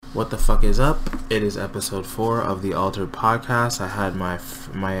What the fuck is up? It is episode 4 of the Altered Podcast. I had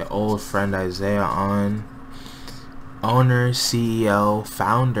my old friend Isaiah on. Owner, CEO,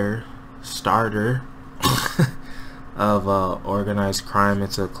 founder, starter of Organized Crime.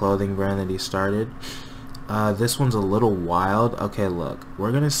 It's a clothing brand that he started. This one's a little wild. Okay, look.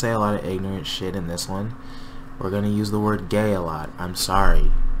 We're going to say a lot of ignorant shit in this one. We're going to use the word gay a lot. I'm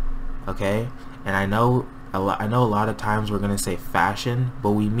sorry. Okay? And I know a lot of times we're going to say fashion,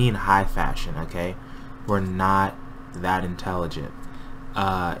 but we mean high fashion, okay? We're not that intelligent.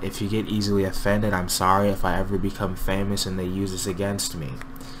 If you get easily offended, I'm sorry. If I ever become famous and they use this against me,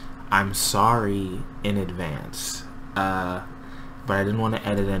 I'm sorry in advance. But I didn't want to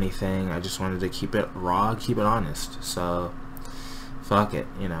edit anything. I just wanted to keep it raw, keep it honest. So, fuck it,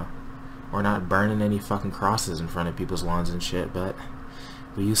 you know. We're not burning any fucking crosses in front of people's lawns and shit, but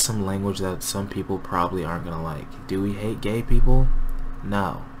we use some language that some people probably aren't gonna like. Do we hate gay people?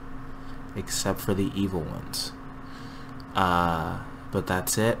 No. Except for the evil ones. But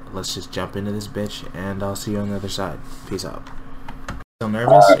that's it. Let's just jump into this bitch, and I'll see you on the other side. Peace out. Still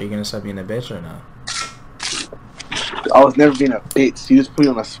nervous? Are you gonna stop being a bitch or no? I was never being a bitch. You just put me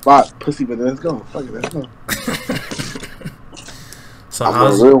on the spot, pussy. But let's go. Fuck it, let's go. So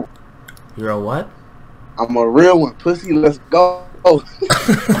how's real? You're a what? I'm a real one, pussy. Let's go.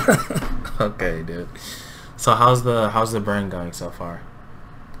 Okay, dude. So how's the brand going so far?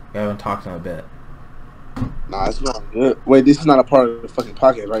 We haven't talked in a bit. Nah, it's not good. Wait, this is not a part of the fucking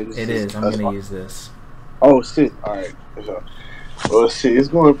podcast, right? It is. I'm gonna use this. Oh shit! All right. Well, shit, it's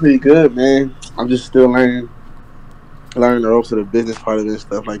going pretty good, man. I'm just still learning the ropes of the business part of it and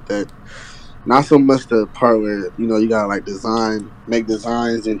stuff like that. Not so much the part where you gotta like make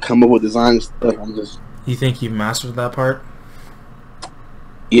designs and come up with design stuff. You think you've mastered that part?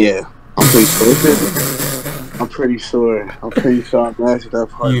 Yeah, I'm pretty sure. I'm pretty sure I mastered that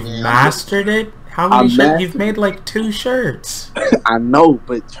part. You've mastered it? How many shirts? You've made like 2 shirts. I know,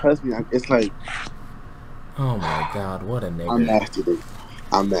 but trust me, it's like. Oh my god, what a nigga.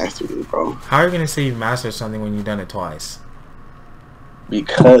 I mastered it, bro. How are you gonna say you've mastered something when you've done it twice?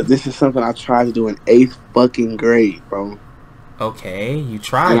 Because this is something I tried to do in 8th fucking grade, bro. Okay, you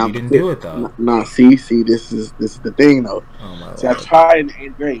tried. You didn't do it though. Nah, see, this is the thing though. Oh my see, Lord. I tried in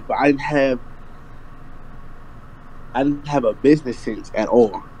 8th grade, but I didn't have a business sense at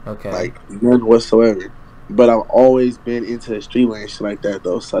all. Okay. Like none whatsoever. But I've always been into the streetwear and shit like that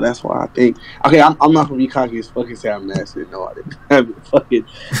though. So that's why I think I'm not gonna be cocky as fucking say I mastered it. No, I didn't.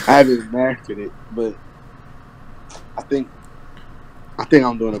 I haven't mastered it, but I think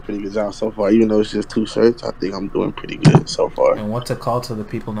I'm doing a pretty good job so far. Even though it's just 2 shirts, I think I'm doing pretty good so far. And what's it called to the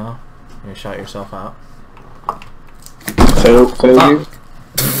people now? You gonna shout yourself out? Say it again.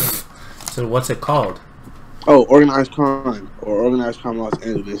 So what's it called? Oh, Organized Crime or Organized Crime Los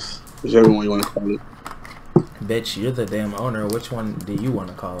Angeles, whichever one you want to call it. Bitch, you're the damn owner. Which one do you want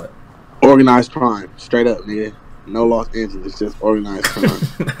to call it? Organized Crime, straight up, nigga. No Los Angeles, just Organized Crime.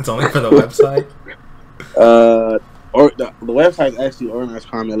 That's only for the website. The website is actually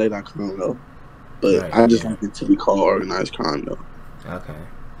organizedcrimela.com though, but right, I just want it to be called Organized Crime though. Okay.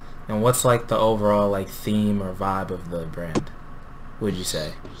 And what's like the overall like theme or vibe of the brand? Would you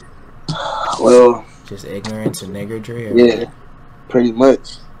say? Well, just ignorance and niggardry. Or yeah, pretty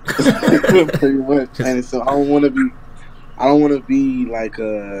much. Pretty much. And so I don't want to be like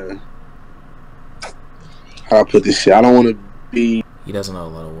how I put this shit. I don't want to be. He doesn't know a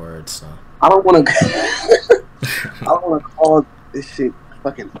lot of words, so. I don't want to call this shit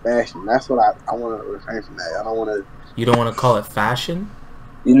fucking fashion. That's what I want to refrain from that. I don't want to. You don't want to call it fashion?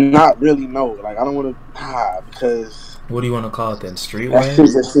 Not really, no. Like I don't want to, because. What do you want to call it then? Streetwear? That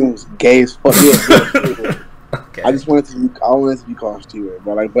shit just seems gay as fuck. Yeah. Okay. I want it to be called streetwear,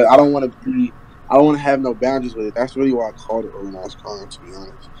 but I don't want to have no boundaries with it. That's really why I called it Organized Crime, to be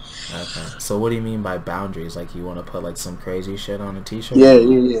honest. Okay. So what do you mean by boundaries? Like you want to put like some crazy shit on a t-shirt?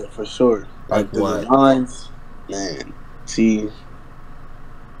 Yeah, for sure. Like the what? Designs, man. See, you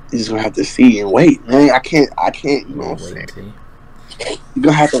just gonna have to see and wait, man. I can't. You know what I'm saying? You're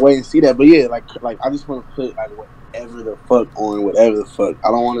gonna have to wait and see that. But yeah, like I just want to put like whatever the fuck on whatever the fuck. I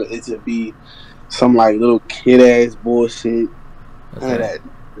don't want it to be some like little kid ass bullshit. Okay. None of that.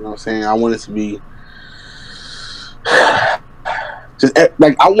 You know what I'm saying? I want it to be just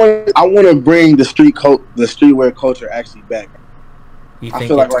like I want to bring the streetwear culture actually back. You think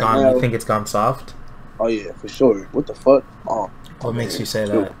it's gone? Now, you think it's gone soft? Oh yeah, for sure. What the fuck? What makes you say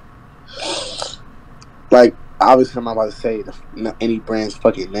that? Like obviously, I'm not about to say any brand's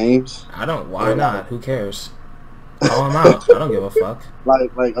fucking names. I don't. Why not? Who cares? Call them out. I don't give a fuck.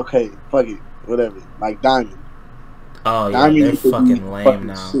 Like okay, fuck it. Whatever. Like Diamond. Oh yeah, Diamond they're used to be fucking lame fucking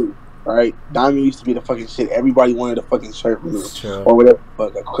now. shit, right? Diamond used to be the fucking shit. Everybody wanted a fucking shirt from them It's true. or whatever,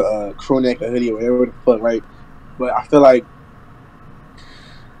 fuck a crew neck, a hoodie, or whatever the fuck, right? But I feel like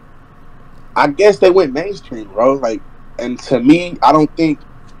I guess they went mainstream, bro. Like, and to me, I don't think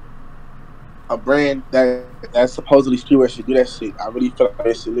a brand that's supposedly streetwear should do that shit. I really feel like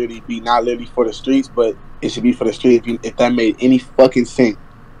it should literally be not literally for the streets, but it should be for the street. If that made any fucking sense,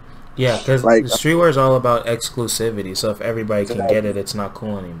 Yeah, because like streetwear is all about exclusivity. So if everybody can get exactly, it, it's not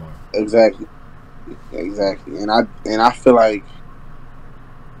cool anymore. exactly, exactly. And I feel like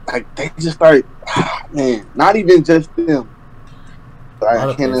they just started, man. Not even just them. A Like, I lot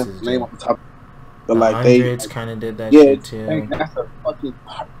of can't places name do. off the top, but The like they, hundreds kind of did that yeah, shit too. that's a fucking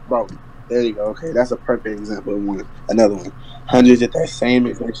bro. There you go. Okay, that's a perfect example of one. Another one. Hundreds at that same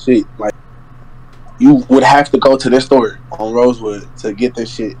exact shit. Like you would have to go to their store on Rosewood to get their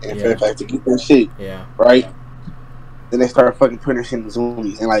shit and Yeah, Fairfax to get their shit, yeah, right? Then they started fucking putting their shit in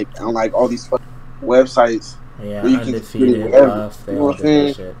Zoomies and like on like all these fucking websites yeah. where you can just get it Undefeated, whatever. Puff, You they know all what I'm did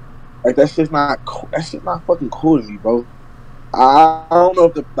that saying? shit. Like that shit's not cool. That shit's not fucking cool to me, bro. I don't know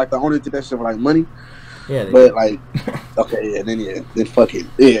if the owner did that shit for like money, Yeah, they but did. like okay, then fuck it,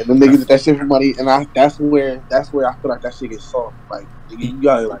 yeah. Them niggas did that shit for money, and that's where I feel like that shit gets soft. Like you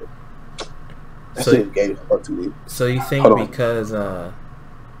gotta like that So, shit is gay as fuck to me. so you think Hold on, because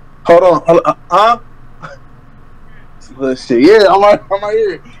hold on, some hood shit. Yeah, I'm right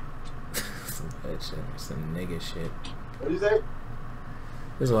here. some hood shit, some nigga shit. What you say?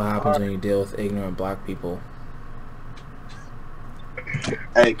 This is what happens when you deal with ignorant black people.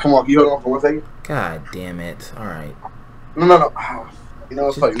 Hey, come on, can you hold on for 1 second? God damn it! All right. No. You know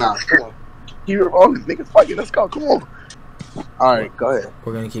what's fuck? Nah, come on. You're wrong, nigga. Fuck it, let's go. Come on. All right, go ahead.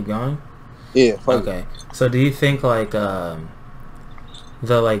 We're gonna keep going. Yeah, fuck it. Okay. So do you think like the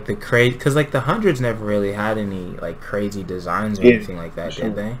crazy, because like the hundreds never really had any like crazy designs or Yeah, anything like that, for sure.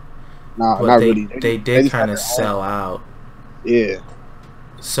 did they? Nah, But not they really. they They did just had kind of their own. sell out. Yeah.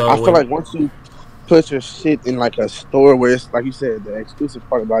 So I feel like once you put your shit in like a store where it's like you said, the exclusive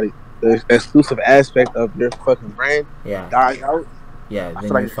part about it, the exclusive aspect of your fucking brand yeah, dies out. yeah, I then feel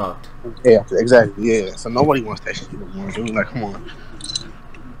you're like fucked. yeah, exactly, yeah. So nobody wants that shit no more, dude. Like, come on.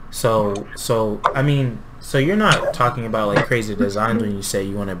 So I mean, so you're not talking about like crazy designs when you say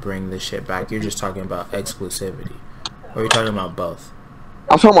you want to bring this shit back. You're just talking about exclusivity, or you're talking about both.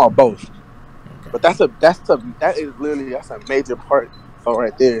 I'm talking about both, Okay. but that is literally that's a major part. So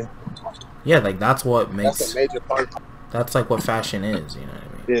right there, Yeah, like that's what that's a makes major part. that's like what fashion is. You know what I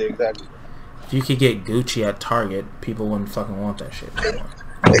mean? Yeah, exactly, If you could get Gucci at Target, people wouldn't fucking want that shit anymore.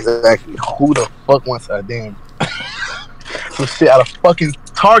 exactly. Who the fuck wants a damn some shit out of fucking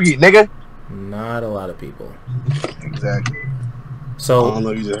Target, nigga? Not a lot of people. Exactly. I So don't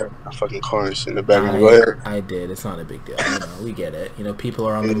know. You just heard my fucking car and shit in the background. Go ahead. I did. It's not a big deal. You know, we get it. You know, people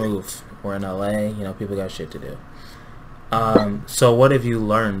are on the move. We're in LA. You know, people got shit to do. So what have you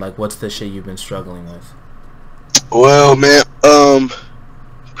learned? Like, what's the shit you've been struggling with? Well, man,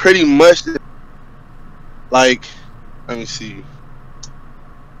 pretty much, like, let me see.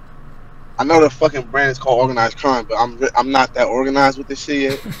 I know the fucking brand is called Organized Crime, but I'm not that organized with this shit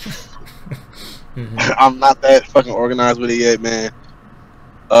yet. Mm-hmm. I'm not that fucking organized with it yet, man.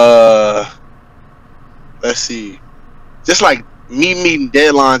 Let's see. Just like me meeting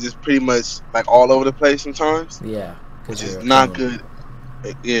deadlines is pretty much like all over the place sometimes, Yeah, which because is you're a not criminal.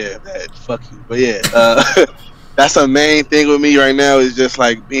 good. Yeah, that fuck you. But yeah, that's the main thing with me right now is just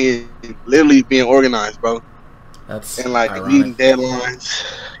like literally being organized, bro, That's and like ironic. meeting deadlines.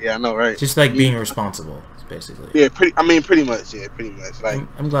 Yeah, I know, right? Just like being responsible, basically. Yeah, pretty much. Yeah, pretty much. Like,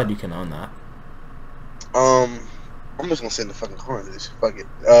 I'm glad you can own that. I'm just gonna sit in the fucking corner of this. Fuck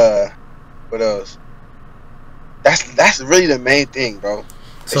it. What else? That's really the main thing, bro. So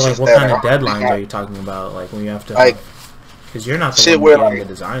It's like, just what that, kind of like, deadlines are you talking about? Like when you have to, like, because you're not the shit one where getting like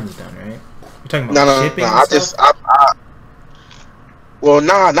the designs done, right? You're talking no, about shipping and I stuff. just well,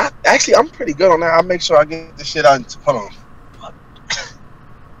 nah, not actually. I'm pretty good on that. I make sure I get the shit out. Hold on.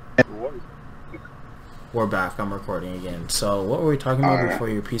 We're back. I'm recording again. So what were we talking about before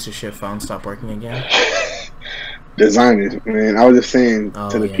your piece of shit phone stopped working again? Designers, man. I was just saying Oh,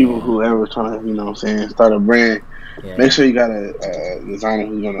 to the yeah, people yeah. who ever trying to, you know what I'm saying, start a brand, Yeah. make sure you got a designer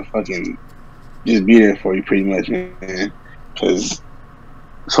who's gonna fucking just be there for you pretty much, man. Because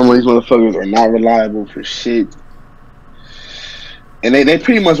some of these motherfuckers are not reliable for shit. And they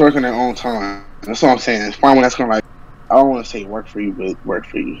pretty much work on their own time. That's what I'm saying. Find one that's gonna like, I don't want to say work for you, but work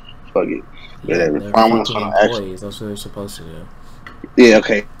for you. Fuck it. Yeah, Whatever. they're Find one that's fucking gonna actually. employees. That's what they're supposed to do. Yeah,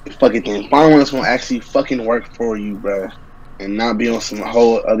 okay. Fuck it then. Find one that's gonna actually fucking work for you, bruh. And not be on some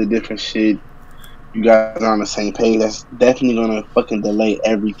whole other different shit. you guys are on the same page, that's definitely gonna fucking delay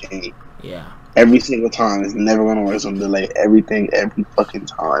everything. Yeah. Every single time. It's never gonna work. It's gonna delay everything every fucking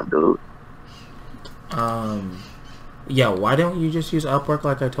time, dude. Yeah, why don't you just use Upwork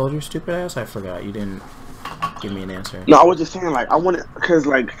like I told you, stupid ass? I forgot. You didn't give me an answer. No, I was just saying, like, I want it, because,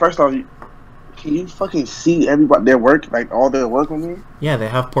 like, first off, can you fucking see everybody, their work, like, all their work on there? Yeah, they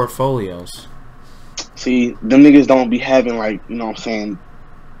have portfolios. See, them niggas don't be having, like, you know what I'm saying?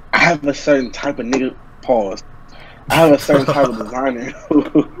 I have a certain type of nigga, pause. I have a certain type of designer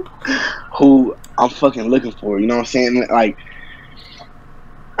who I'm fucking looking for, you know what I'm saying? Like,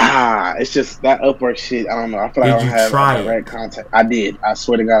 it's just that Upwork shit. I don't know. I feel like I Did don't you have try a direct it? contact. I did. I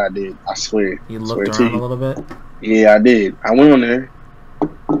swear to God, I did. I swear. You I looked swear to around a you. little bit? Yeah, I did. I went on there,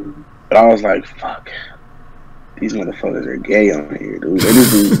 but I was like, fuck. These motherfuckers are gay on here, dude. They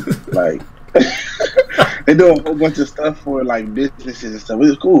just do, like, they do a whole bunch of stuff for, like, businesses and stuff, which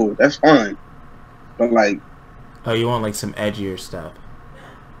is cool. That's fine. But, like, Oh, you want, like, some edgier stuff?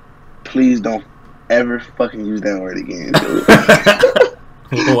 please don't ever fucking use that word again, dude.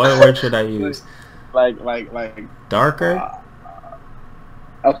 What word should I use? Like. Darker?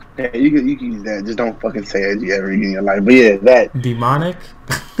 Okay, you can use that. Just don't fucking say edgy ever again in your life. But yeah, that. Demonic?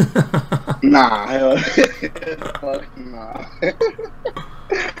 Nah, hell. Fuck nah.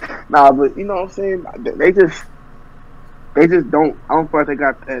 Nah, but you know what I'm saying? They just don't. I don't feel like they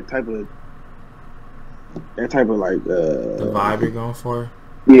got that type of like. The vibe you're going for?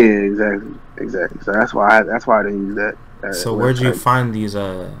 Yeah, exactly. So that's why I didn't use that. So where'd you find these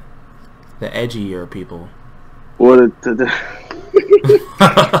the edgier people? Well, the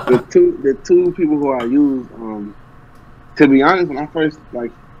two people who I used, to be honest, when I first,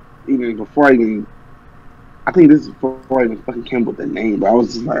 like, even before I even, I think this is before I even fucking came up with the name, but I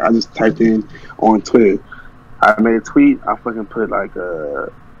was just like, I just typed in on Twitter. I made a tweet. I fucking put like,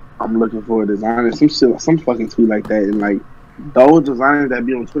 I'm looking for a designer, some fucking tweet like that, and like those designers that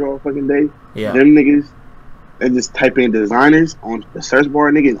be on Twitter all fucking day, yeah, them niggas, they just type in designers on the search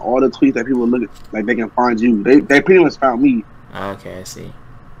bar, nigga, and all the tweets that people look at, like, they can find you. They pretty much found me. Okay, I see.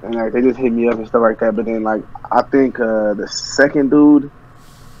 And like they just hit me up and stuff like that. But then, like, I think the second dude,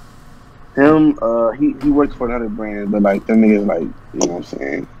 him, he works for another brand, but like them niggas, like, you know what I'm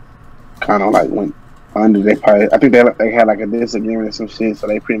saying, kind of like went under. They probably, I think they had like a disagreement or some shit, so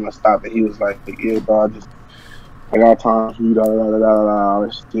they pretty much stopped. And he was like, yeah, bro, I got time for you, all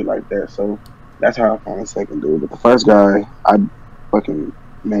this shit like that. So that's how I found the second dude. But the first guy, I fucking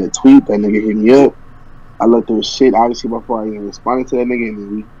made a tweet. That nigga hit me up. I looked through his shit, obviously, before I even responded to that nigga, and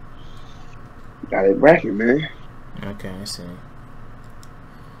then we got it bracket, man. Okay, I see.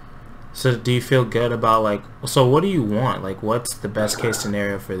 So do you feel good about, like, so what do you want? Like, what's the best case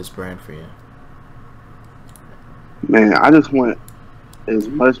scenario for this brand for you? Man, I just want as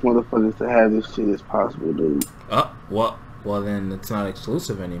much motherfuckers to have this shit as possible, dude. Oh, what? Well, then it's not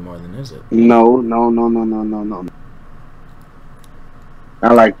exclusive anymore, then, is it? No.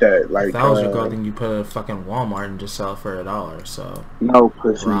 Not like that. Like, if that was your goal, then you put a fucking Walmart and just sell it for $1. So no,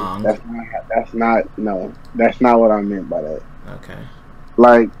 pussy. Wrong. That's not what I meant by that. Okay.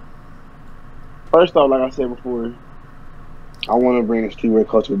 Like, first off, like I said before, I want to bring the streetwear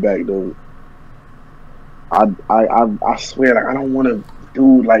culture back, dude. I swear, like, I don't want to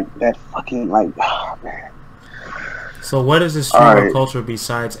do like that fucking, like, oh, man. So what is the streetwear culture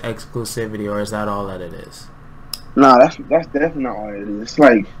besides exclusivity, or is that all that it is? Nah, that's definitely not all it is. It's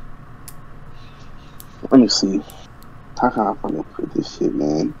like, let me see. How can I fucking put this shit,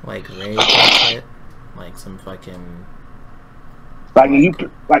 man? Like rave shit? Like some fucking... Like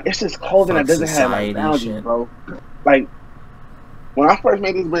it's just clothing that doesn't have like boundaries, shit, bro. Like, when I first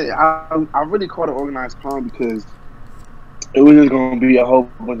made this brand, I really called it organized crime because it was just gonna be a whole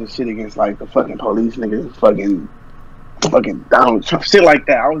bunch of shit against like the fucking police niggas, fucking Donald Trump, shit like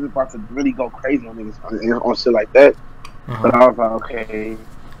that. I was about to really go crazy on niggas on shit like that. But I was like, okay,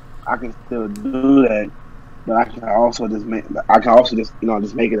 I can still do that, but I can also just you know,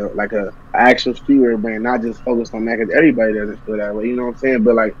 just make it like a actual streetwear brand, not just focused on that, because everybody doesn't feel that way, you know what I'm saying?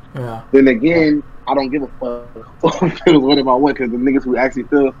 But like, then again, I don't give a fuck what about what, because the niggas who actually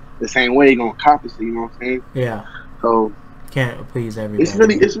feel the same way gonna copy shit, you know what I'm saying? Yeah. So can't please everybody.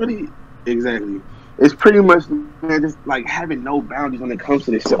 It's really exactly. It's pretty much, man, just like having no boundaries when it comes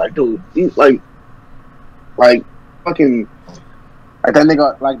to this shit. Like, dude, like fucking, like that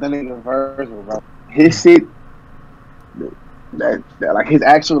nigga Virgil, bro. His shit, that like his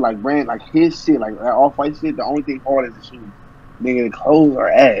actual like brand, like his shit, like that off-white shit. The only thing hard is the shoes. Nigga, the clothes are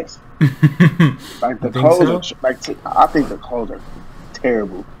ass. Like the clothes, I think the clothes are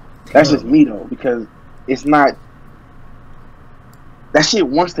terrible. That's just me though, because it's not. that shit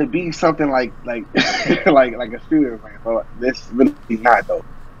wants to be something like like a student man, bro. This really not though.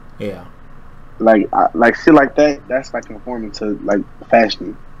 Yeah. Like shit like that. That's like conforming to like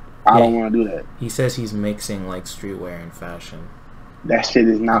fashion. I don't want to do that. He says he's mixing like streetwear and fashion. That shit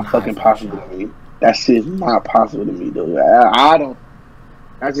is not fucking possible to me. That shit is not possible to me, dude. I don't.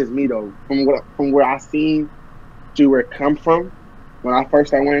 That's just me though. From where I seen streetwear come from, when I first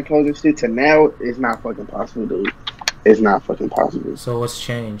started wearing clothes and shit, to now, it's not fucking possible, dude. It's not fucking possible. So what's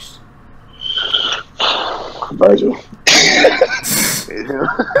changed? Virgil.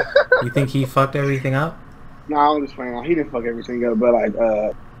 You think he fucked everything up? No, I was just playing. He didn't fuck everything up, but like,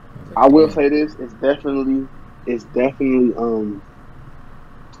 I will say this: it's definitely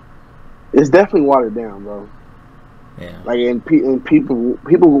watered down, bro. Yeah. Like, and people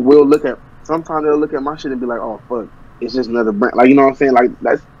will look at. Sometimes they'll look at my shit and be like, "Oh fuck, it's just another brand." Like, you know what I'm saying? Like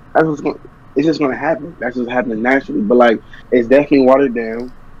that's what's going. It's just gonna happen. That's just happening naturally. But like, it's definitely watered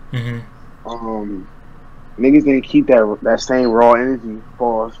down. Mm-hmm. Niggas didn't keep that same raw energy.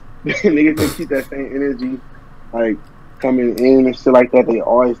 Pause. Niggas didn't keep that same energy, like coming in and shit like that. They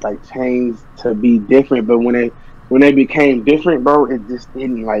always like changed to be different. But when they became different, bro, it just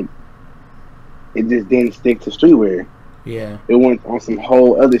didn't stick to streetwear. Yeah. It went on some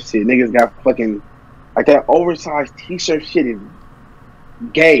whole other shit. Niggas got fucking like that oversized t-shirt shit is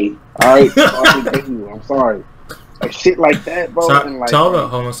gay. Alright? I'm sorry. Like shit like that, bro. So, and like, tell the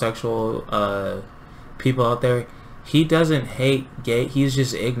homosexual people out there, he doesn't hate gay, he's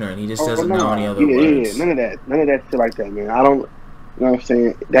just ignorant. He just doesn't know any other words. Yeah, none of that shit like that, man. I don't, you know what I'm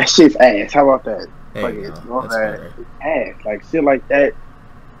saying? That shit's ass. How about that? There you go. That's better. Ass. Like shit like that.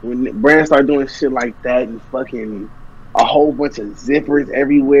 When brands start doing shit like that and fucking a whole bunch of zippers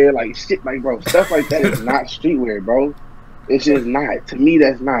everywhere, like shit, like bro, stuff like that is not streetwear, bro. It's just not. To me,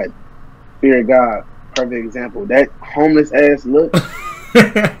 that's not. Fear of God, perfect example. That homeless ass look,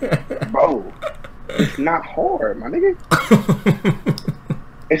 bro. It's not hard, my nigga.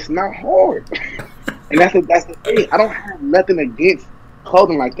 It's not hard, and that's the thing. I don't have nothing against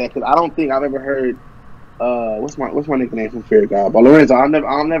clothing like that because I don't think I've ever heard. What's my nickname from Fear of God? But Lorenzo,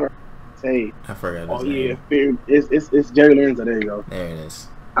 I'll never say. I forgot. Oh yeah, Fear. It's Jerry Lorenzo. There you go. There it is.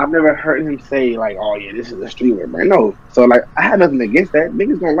 I've never heard him say like, "Oh yeah, this is a streetwear brand." No, so like I have nothing against that.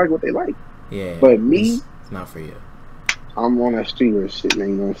 Niggas gonna like what they like. Yeah. But me, it's not for you. I'm on that streetwear shit, man.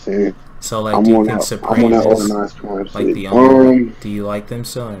 You know what I'm saying? So like, do you think Supreme is organized crime like shit. the only? Do you like them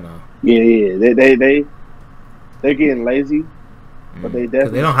still or no? Yeah. They're getting lazy, but they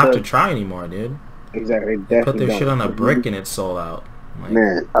definitely they don't have to try anymore, dude. Exactly. They put their shit on a brick and it's sold out. Like,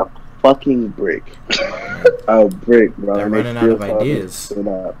 man, a fucking brick. A brick, bro. They're running out of ideas.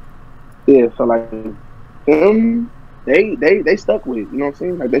 Yeah, so like them, they stuck with it. You know what I'm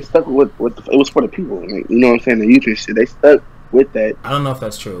saying? Like they stuck with it was for the people. Like, you know what I'm saying? The youth and shit. They stuck with that. I don't know if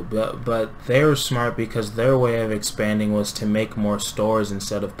that's true, but they were smart because their way of expanding was to make more stores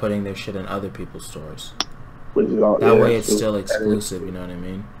instead of putting their shit in other people's stores. That way it's still exclusive. You know what I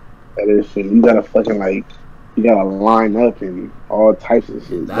mean? That is shit. You gotta fucking like, you gotta line up and all types of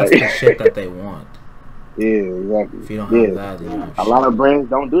shit. That's the shit that they want. Yeah, exactly. If you don't have that, then you know, a lot of brands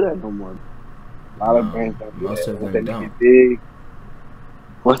don't do that no more. A lot of brands don't do most that. Of them don't.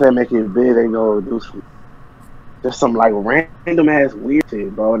 Once they make it big, they go do some like random ass weird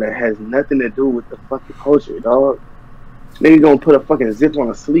shit, bro, that has nothing to do with the fucking culture, dog. Nigga gonna put a fucking zip on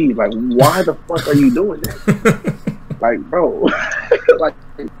a sleeve. Like, why the fuck are you doing that? Like, bro, like,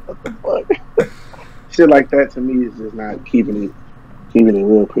 what the fuck? Shit like that to me is just not keeping it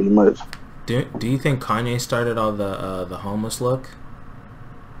real, pretty much. Do you think Kanye started all the homeless look?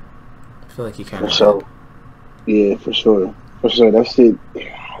 I feel like he kind of. For sure. Yeah, for sure. That shit.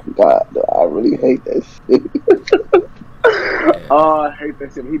 God, I really hate that shit. Yeah. Oh, I hate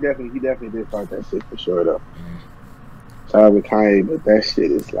that shit. He definitely did start that shit for sure though. Shout out to Kanye, but that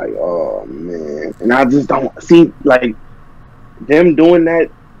shit is like, oh man. And I just don't see like them doing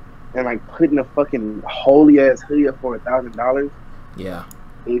that and like putting a fucking holy ass hoodie up for $1,000. Yeah.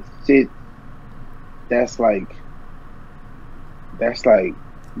 It's shit. That's just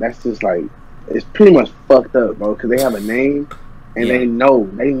like it's pretty much fucked up, bro. Because they have a name and they know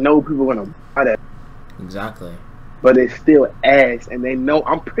people are gonna buy that. Exactly. But it's still ass, and they know.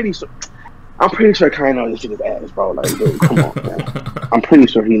 I'm pretty sure Kanye knows this shit is ass, bro. Like, dude, come on, man. I'm pretty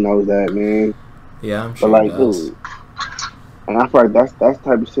sure he knows that, man. Yeah, I'm sure. But like, dude, and I feel like that's the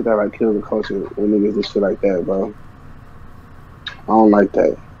type of shit that like kills the culture when niggas do shit like that, bro. I don't like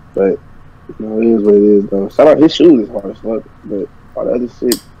that, but. You know, it is what it is, though. Shout out, his shoes is hard as fuck, but all the other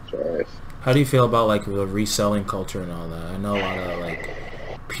shit, trash. How do you feel about like the reselling culture and all that? I know a lot of like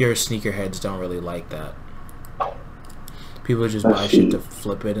pure sneakerheads don't really like that. People just buy shit to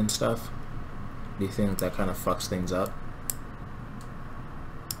flip it and stuff. Do you think that kind of fucks things up?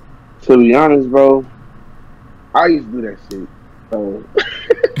 To be honest, bro, I used to do that shit. So,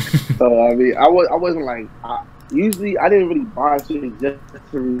 I mean, I wasn't like. Usually, I didn't really buy shit just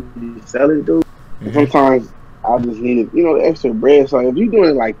to really sell it, dude. And sometimes I just needed, the extra bread. So if you're doing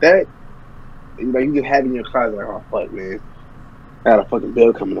it like that, like you just have it in your closet, like, oh fuck, man, I got a fucking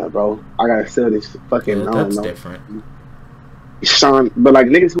bill coming up, bro. I gotta sell this fucking. Yeah, that's different. Sean, but like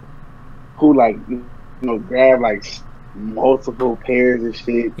niggas who like grab like multiple pairs of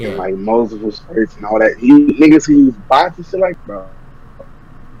shit and like multiple shirts and all that. You niggas who use bots and shit like, bro,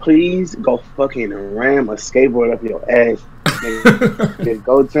 please go fucking ram a skateboard up your ass. Just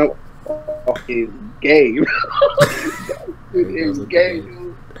go jump off his game. It's gay,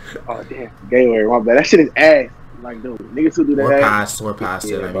 dude. Oh damn, gay word. My bad. That shit is ass. Like, dude, niggas who do that. We're past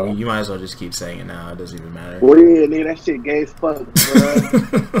it. I mean, you might as well just keep saying it now. It doesn't even matter. Well, yeah, nigga, that shit gay as fuck,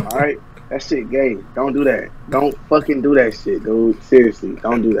 bro. All right, that shit gay. Don't do that. Don't fucking do that shit, dude. Seriously,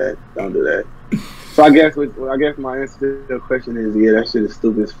 don't do that. Don't do that. So I guess my answer to the question is that shit is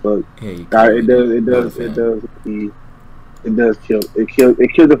stupid as fuck. Yeah, it does kill. It kills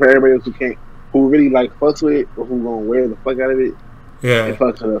it for everybody else who really like fucks with it or who gonna wear the fuck out of it. Yeah, it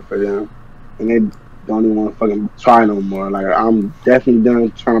fucks it up for them, and they don't even want to fucking try no more. Like, I'm definitely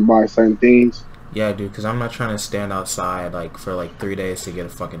done trying to buy certain things. Yeah, dude, because I'm not trying to stand outside like for like 3 days to get a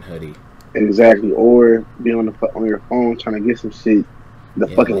fucking hoodie. Exactly, or be on your phone trying to get some shit. The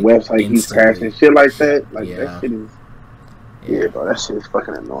fucking like website keeps crashing, shit like that. Like that shit is. Yeah, bro, that shit is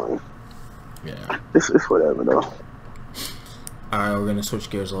fucking annoying. Yeah, it's whatever though. All right, we're gonna switch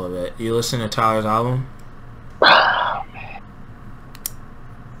gears a little bit. You listen to Tyler's album? I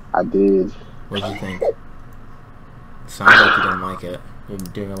did. What'd you think? Sounds like you didn't like it. You're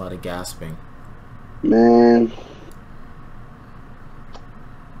doing a lot of gasping. Man,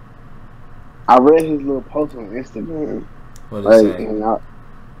 I read his little post on Instagram. What did it say? And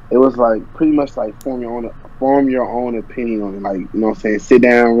it was like pretty much like form your own opinion on it. Like, you know what I'm saying? Sit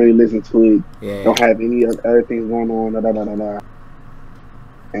down, really listen to it. Yeah. Don't have any other things going on.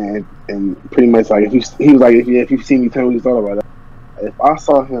 And pretty much like he was like, if you see me, tell me what you thought about it. If I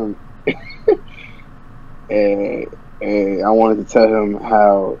saw him and I wanted to tell him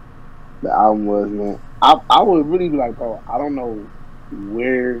how the album was, man, I would really be like, bro, I don't know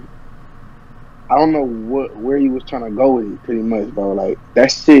where he was trying to go with it, pretty much, bro. Like,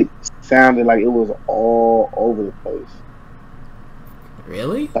 that shit sounded like it was all over the place.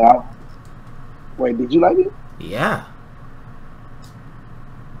 Really? Wait, did you like it? Yeah.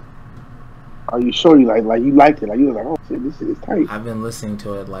 Are you sure you liked it? Like, you was like, oh shit, this shit is tight. I've been listening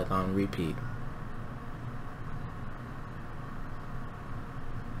to it like on repeat.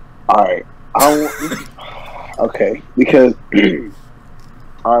 Alright. Okay, because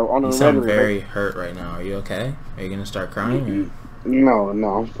on you sound very hurt right now. Are you okay? Are you gonna start crying? No,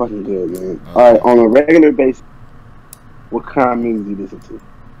 I'm fucking good, man. Okay. Alright, on a regular basis, what kind of music do you listen to?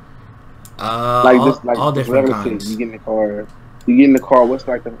 All different kinds. You get in the car. What's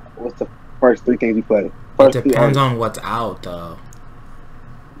the first three things you play? It depends on what's out, though.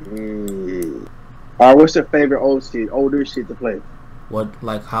 Alright, what's your favorite older shit to play? What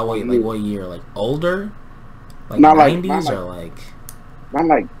year? Like older? Like not 90s or like? Not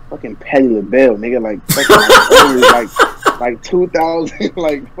like fucking Patti LaBelle, nigga. Like fucking like 2000,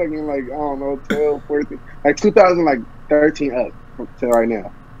 like fucking like I don't know, 12, 14, like 2013 up to right now.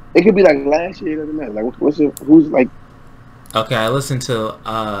 It could be like last year, it doesn't matter. Like who's like? Okay, I listened to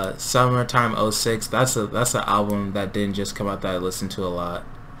Summertime '06. That's an album that didn't just come out that I listened to a lot.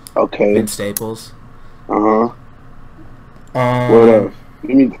 Okay. Vince Staples. What else?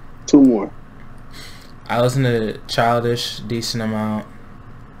 Give me two more. I listened to Childish decent amount.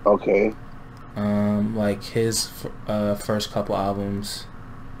 Okay. Like his first couple albums.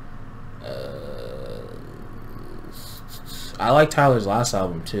 I like Tyler's last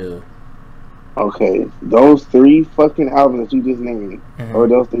album too. Okay, those three fucking albums that you just named, or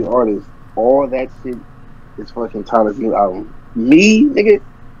those three artists, all that shit is fucking Tyler's new album. Me, nigga,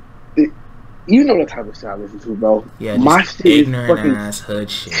 you know the type of shit I listen to, bro. Yeah, my just shit ignorant is fucking ass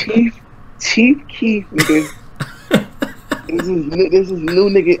hood shit. Chief Keef, nigga. this is new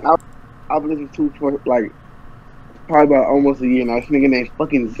nigga I've listened to for like probably about almost a year now. This nigga named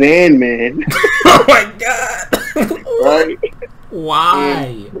fucking Zan, man. Oh my god! Right? Why?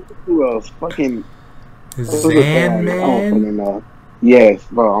 And who else? Fucking Zan, man. I don't fucking know. Yes,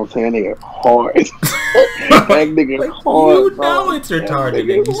 bro. I'm saying that nigga hard. That nigga like, hard. You bro. know it's retarded,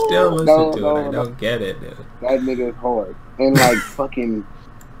 and you still listen to it. I don't get it, dude. That nigga's hard. And like fucking,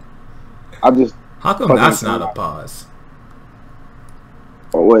 I just. How come that's not a pause?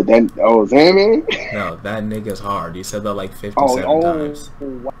 Oh, what that? Oh, Zan. No, that nigga's hard. You said that like 57 Oh, times.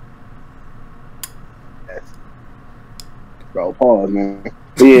 wow. Bro, pause, man.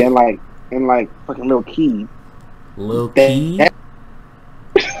 But yeah, and like fucking Lil Key. Lil Key?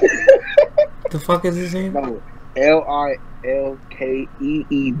 The fuck is his name? No, Lilkeed. Lil Key?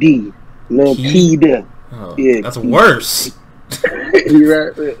 Key. Oh, Yeah, that's Key. worse.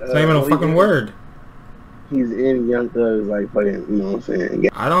 It's not even a fucking word. He's in Young Thug, like fucking, you know what I'm saying?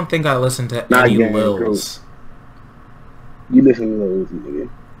 I don't think I listened to Not any gang, Lils. You listen to Lil Uzi, nigga.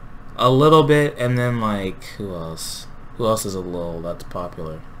 A little bit, and then like who else? Who else is a Lil that's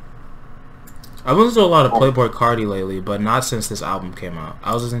popular? I've listened to a lot of Playboi Carti lately, but not since this album came out.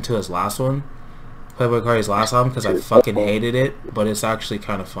 I was listening to his last one, Playboi Carti's last album, because I fucking hated it, but it's actually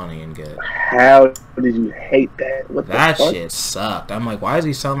kind of funny and good. How did you hate that? What that the fuck? Shit sucked. I'm like, why does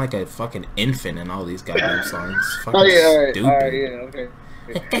he sound like a fucking infant in all these goddamn songs? It's fucking stupid. Okay.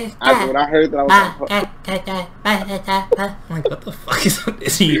 When I heard that, I was like, I'm like, what the fuck is that?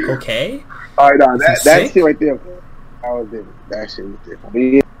 Is he okay? Alright, no, that shit right there, that was different. That shit was different. But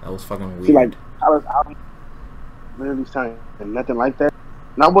yeah, that was fucking weird. See, like, I was literally saying nothing like that.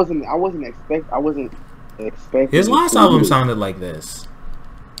 And I wasn't expecting. His last album sounded like this.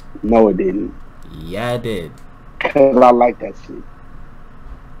 No, it didn't. Yeah, it did. Because I like that shit.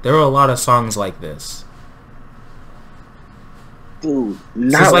 There were a lot of songs like this. Dude,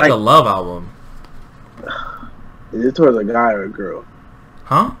 this is like a love album. Is it towards a guy or a girl?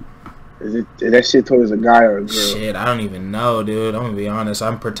 Huh? Is that shit towards a guy or a girl? Shit, I don't even know, dude. I'm gonna be honest.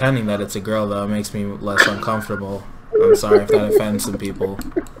 I'm pretending that it's a girl, though. It makes me less uncomfortable. I'm sorry if that offends some people,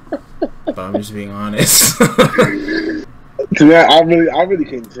 but I'm just being honest. To me, I really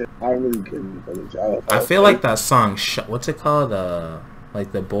couldn't tell. I really couldn't tell. I feel like that song, what's it called?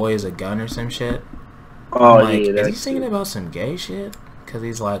 Like The Boy Is a Gun or some shit. Oh, I'm like, yeah. Is he singing about some gay shit? Because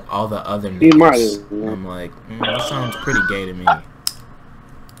he's like, all the other niggas. He might have, yeah. I'm like, that sounds pretty gay to me.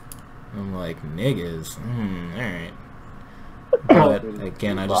 I'm like, niggas. Alright. But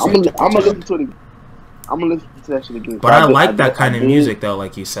again, I just I'm gonna listen to it. I'm gonna listen to that shit again. But I like that kind of music though,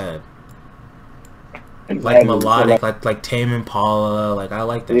 like you said. Exactly. Like melodic, so like Tame Impala, like I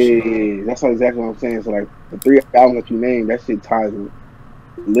like that shit. Yeah, that's exactly what I'm saying. So like the 3 albums that you named, that shit ties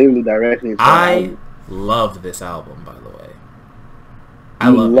literally directly into I love this album, by the way. I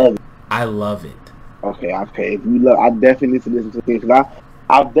love it. Okay. If you love, I definitely need to listen to it because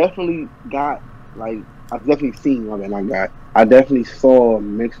I've definitely got I've definitely seen I definitely saw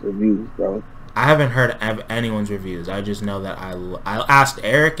mixed reviews, bro. I haven't heard of anyone's reviews. I just know that I asked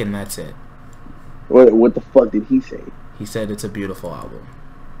Eric, and that's it. What the fuck did he say? He said it's a beautiful album.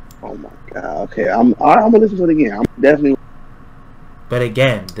 Oh my god. Okay, I'm gonna listen to it again. I'm definitely. But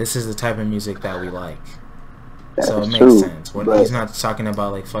again, this is the type of music that we like. So it makes true, sense. When he's not talking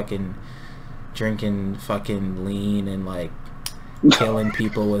about like fucking drinking fucking lean and like killing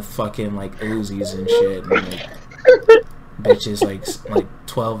people with fucking like Uzis and shit and like bitches like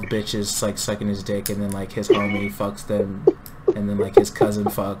 12 bitches like sucking his dick and then like his homie fucks them and then like his cousin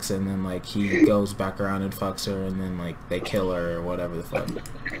fucks and then like he goes back around and fucks her and then like they kill her or whatever the fuck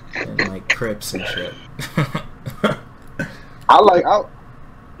and like Crips and shit.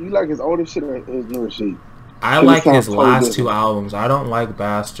 You like his older shit or his newer shit? I like his last 2 albums. I don't like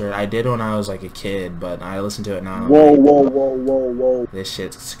Bastard. I did when I was like a kid, but I listen to it now. Whoa. This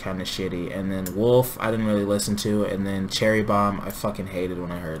shit's kind of shitty. And then Wolf, I didn't really listen to. And then Cherry Bomb, I fucking hated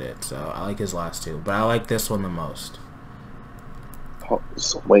when I heard it. So I like his last 2. But I like this one the most.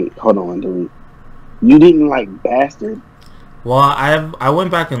 So wait, hold on, dude. You didn't like Bastard? Well, I went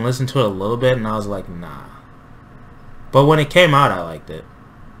back and listened to it a little bit, and I was like, nah. But when it came out, I liked it.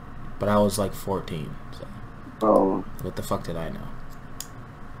 But I was like 14, so. Oh. What the fuck did I know?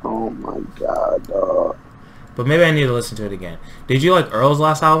 Oh my god, dog. But maybe I need to listen to it again. Did you like Earl's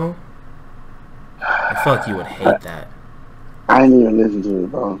last album? I feel like you would hate that. I didn't even listen to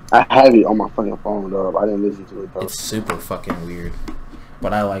it, bro. I have it on my fucking phone, dog. I didn't listen to it, though. It's super fucking weird.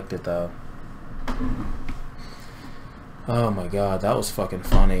 But I liked it, though. Oh my god, that was fucking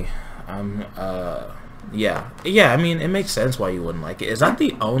funny. Yeah, I mean, it makes sense why you wouldn't like it. Is that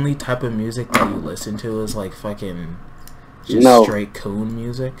the only type of music that you listen to is like fucking just straight coon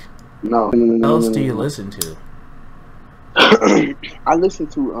music? No. What else do you listen to? I listen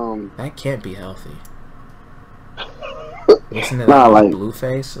to That can't be healthy. Listen to that like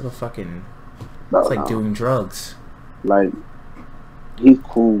Blueface. It'll fucking it's like doing drugs. Like he's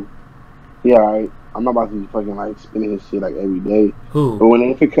cool. Yeah, alright. I'm not about to be fucking like spinning his shit like every day. Who? But when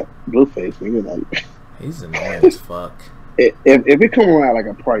if it Blueface, nigga, like he's annoying as fuck. If it come around like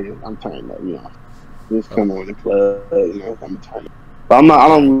a party, I'm turning up, you know. Just come on the club, you know, I'm turning up. But I'm not. I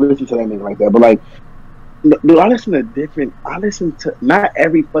don't listen to that nigga like that. But like, dude, I listen to different. I listen to not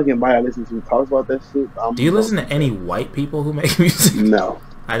every fucking body I listen to talks about that shit. Do you listen to any white people who make music? No,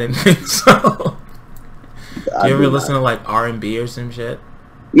 I didn't think so. Do you ever listen not. to like R&B or some shit?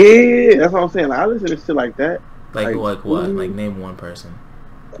 Yeah, that's what I'm saying. Like, I listen to shit like that. Like what? Like name one person.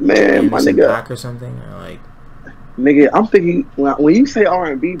 Man, my Anderson nigga. .Paak or something, or like Nigga, I'm thinking when you say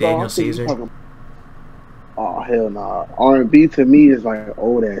R&B, bro, Daniel I'm thinking Caesar. talking, oh hell nah. R&B to me is like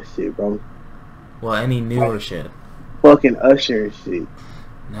old ass shit, bro. Well, any newer Like, shit. fucking Usher and shit.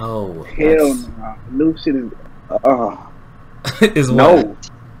 No, Hell that's nah. New shit is is what? no.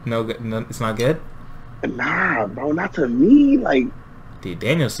 No good. No, it's not good. Nah, bro, not to me. Like, Dude,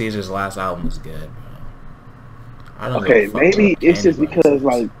 Daniel Caesar's last album was good, bro. I don't okay, give a fuck maybe what it's just anybody because says.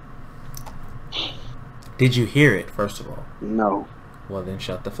 like, Did you hear it? First of all. no. Well, then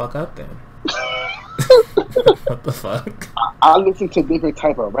shut the fuck up, then. What the fuck? I listen to different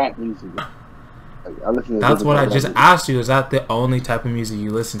type of rap music. Like, I listen to That's what I different just type of asked you. Is that the only type of music you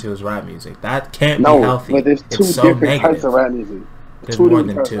listen to is rap music? That can't be no, healthy. but there's two It's so different negative. types of rap music. There's Two more different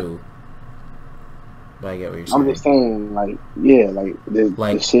than types of- two. But I get what you're saying. I'm just saying, like, yeah, like the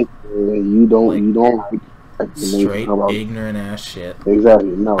Like- shit you don't like the niggas Straight talk about. ignorant ass shit. Exactly.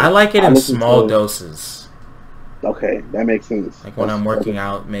 No, I like it in listen small to- doses. Okay, that makes sense. Like when That's- I'm working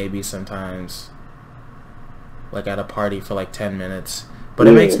out, maybe sometimes. Like at a party for like 10 minutes. But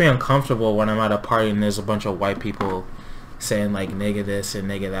it Yeah. makes me uncomfortable when I'm at a party and there's a bunch of white people saying like nigga this and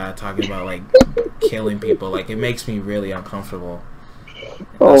nigga that, talking about like killing people. Like it makes me really uncomfortable.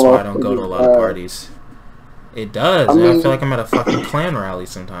 That's why I don't go to a lot of parties. It does. I I mean- feel like I'm at a fucking Klan rally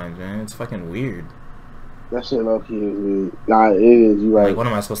sometimes, man. It's fucking weird. That shit low key is weird. Nah, it is. You right. Like, what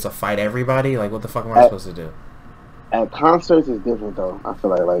am I supposed to fight everybody? Like, what the fuck am I supposed to do? At concerts is different though. I feel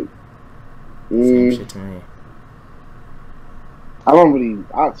like Same shit to me. I don't really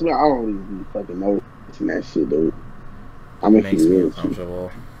be fucking noticing that shit, dude. I It mean, makes me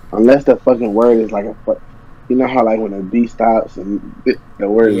uncomfortable. unless the fucking word is like you know how like when the beat stops and the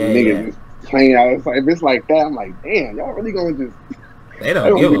word Yeah, nigga yeah. is playing out. It's like if it's like that, I'm like, damn, y'all really gonna just They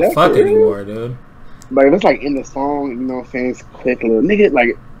don't give a fuck anymore, dude. like if it's like in the song, you know what I'm saying? It's quick little nigga.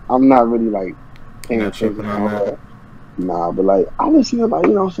 Like I'm not really like paying Not attention tripping to on all that. Nah, but like I listen to like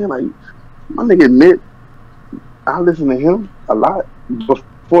you know what I'm saying? Like my nigga admit I listen to him a lot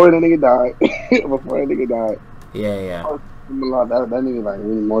before that nigga died. Yeah, yeah. A lot. That nigga like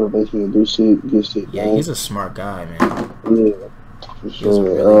really motivates me to do shit, get shit Yeah, done. he's a smart guy, man. Yeah, for He's a sure.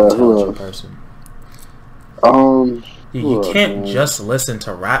 really Who intelligent else? person. Dude, You who else, can't man? just listen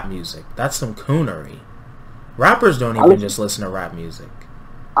to rap music. That's some coonery. Rappers don't I even listen- just listen to rap music.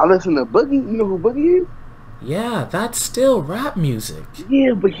 I listen to Boogie. You know who Boogie is? Yeah, that's still rap music.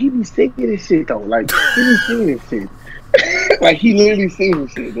 Yeah, but he be singing this shit though. Like he be singing this shit. Like he literally sings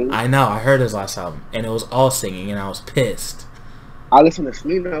this shit, dude. I know, I heard his last album, and it was all singing, and I was pissed. I listen to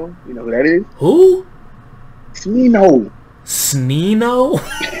Smino. You know who that is? Who? Smino. Snino?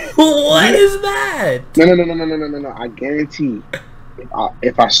 What is that? No. I guarantee.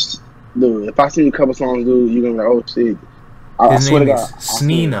 If I sing a couple songs, dude, you're gonna be like, oh shit. I His swear to name God. is I swear.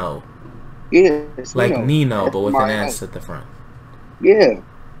 Snino. Yeah, Smino. Like Nino, but with an S-M-I-N-O. S at the front. Yeah.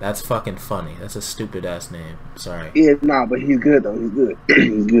 That's fucking funny. That's a stupid ass name. Sorry. Yeah, nah, but he's good though. He's good.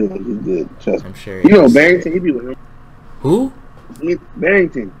 He's good. Trust me. I'm sure. You know is. Barrington, he be with him. Who?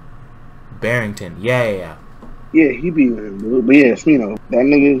 Barrington. Barrington. Yeah. Yeah, he be with him, dude. But yeah, Smino. That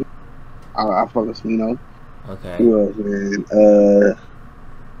nigga, I fuck with Smino. Okay. Who else, man?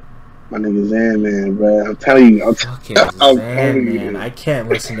 My nigga Zan, man, bro. I'm telling you. Fucking I'm Zan, telling you. man. I can't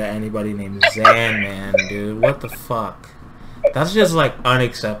listen to anybody named Zan, man, dude. What the fuck? That's just like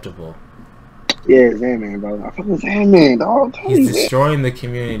unacceptable. Yeah, Zan, man, bro. I fuck with Zan, man, dog. I'm telling He's you, man. destroying the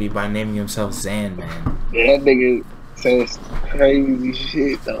community by naming himself Zan, man. Yeah, that nigga says crazy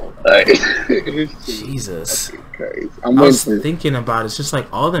shit, though. Like, his shit Jesus. is crazy. I I'm was waiting for thinking about it. It's just like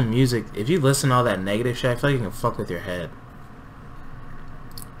all the music. If you listen to all that negative shit, I feel like you can fuck with your head.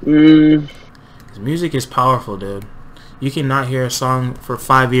 it. 'Cause music is powerful, dude. You can not hear a song for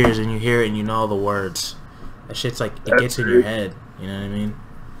 5 years and you hear it and you know all the words. That shit's like, it That's gets in true. your head. You know what I mean?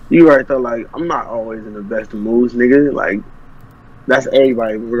 You right though, like I'm not always in the best of moods, nigga. Like that's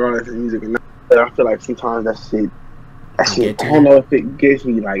everybody, regardless of music. And but I feel like sometimes that shit, Get to I don't you? know if it gets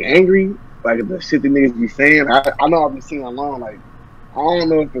me like angry, like the shit the niggas be saying. I know I've been singing along, like I don't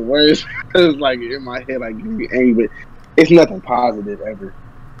know if the words is like in my head, like get me angry, but it's nothing positive ever.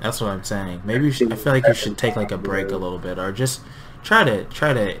 That's what I'm saying. Maybe you should, I feel like you should take like a break a little bit, or just try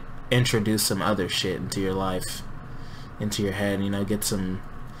to introduce some other shit into your life, into your head. You know, get some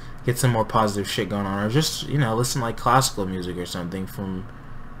get some more positive shit going on, or just, you know, listen to like classical music or something from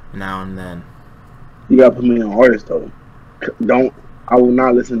now and then. You gotta put me on artist though. I will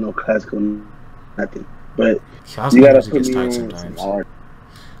not listen to no classical nothing. But Classical you gotta music put is me tight on some sometimes. art.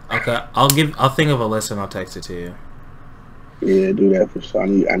 Okay, I'll think of a list and I'll text it to you. Yeah, do that for sure. I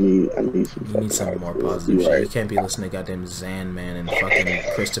need some. You need some more positive shit. Right. You can't be listening to goddamn Zan Man and fucking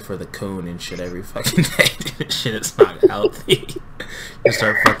Christopher the Coon and shit every fucking day. Shit is not healthy. You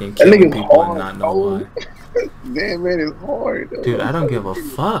start fucking killing people hard, and not know why. Zan Man is hard, though. Dude, I don't give a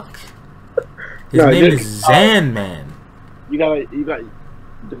fuck. His name is Zan Man. You gotta. He's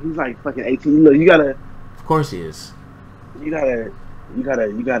like fucking 18. Look, you gotta. Of course he is. You gotta. I gotta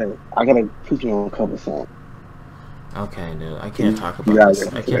put you on a couple songs. Okay, dude. I can't talk about this.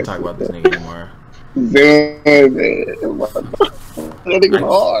 I can't talk about this nigga anymore. Zan Man. That nigga's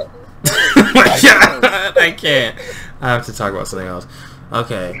hard. I can't. I have to talk about something else.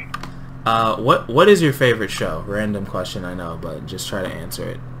 Okay. What is your favorite show? Random question, I know, but just try to answer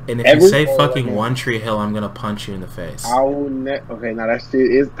it. And if you say fucking One Tree Hill, I'm gonna punch you in the face. Okay, now that shit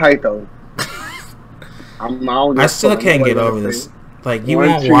is tight though. I still can't get over this. Like, you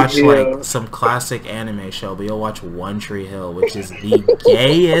won't watch like some classic anime show, but you'll watch One Tree Hill, which is the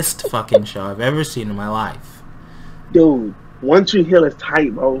gayest fucking show I've ever seen in my life. Dude, One Tree Hill is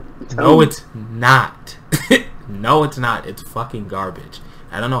tight, bro. No, it's not. No, it's not. It's fucking garbage.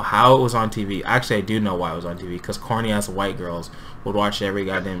 I don't know how it was on TV. Actually, I do know why it was on TV. Because corny-ass white girls would watch it every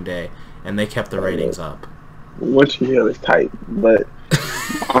goddamn day. And they kept the ratings up. One Tree Hill is tight. But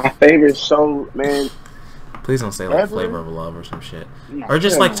my favorite show, man... Please don't say like Flavor of Love or some shit. Or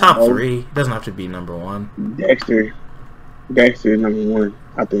just like top 3. It doesn't have to be number 1. Dexter is number 1,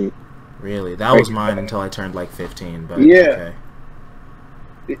 I think. Really? That was mine until I turned like 15. But yeah.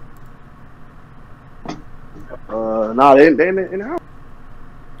 Okay. Nah, they in the house.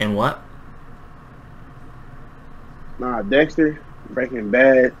 And what? Nah, Dexter, Breaking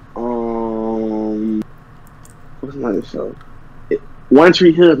Bad. What's another show? One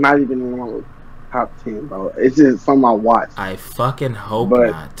Tree Hill is not even in the top 10, bro. It's just something I watch. I fucking hope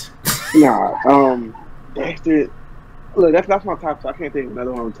not. Nah, Dexter. Look, that's my top. So I can't think of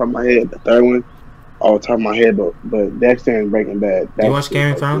another one on top of my head. The third one, off the top of my head, but Dexter and Breaking Bad. Do you watch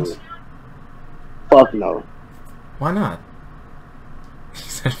Game of Thrones? Fuck no. Why not? He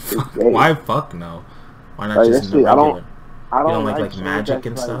said, fuck. Why fuck no? Why not just in the regular? I don't like magic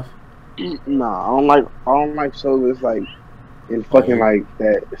and stuff? Nah, I don't like shows that's like in fucking like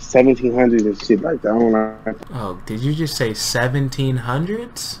that 1700s and shit like that. I don't like. Oh, did you just say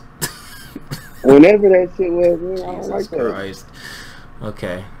 1700s? Whenever that shit was, man, I don't like Christ. That.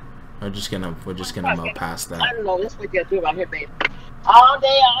 Okay, we're just gonna move past that. I don't know. Let's look at through my head, baby. All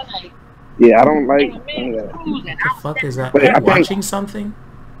day, all night. Yeah, I don't like. What the fuck is that? Are you watching something?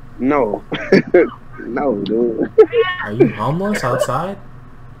 No, no, dude. Are you homeless outside?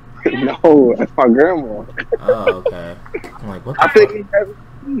 No, that's my grandma. Oh, okay. I'm like, what the fuck? I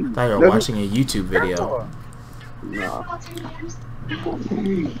thought you were watching a YouTube video. No.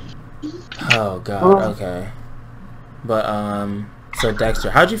 Oh god, okay. But so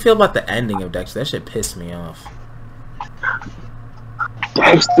Dexter, how'd you feel about the ending of Dexter? That shit pissed me off.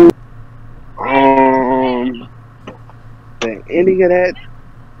 Dexter, the ending of that,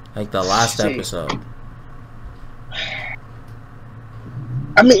 like the last episode.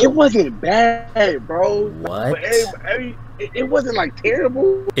 I mean, it wasn't bad, bro. What? It wasn't like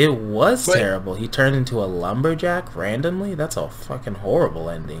terrible. It was terrible. He turned into a lumberjack randomly. That's a fucking horrible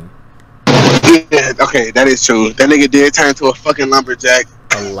ending. Yeah, okay, that is true. That nigga did turn into a fucking lumberjack.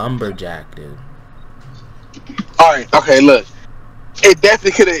 A lumberjack, dude. Alright, okay, look. It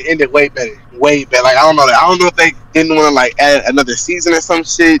definitely could have ended way better. Way better. Like, I don't know if they didn't want to, like, add another season or some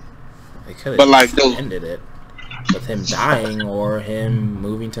shit. They could have like, ended it with him dying or him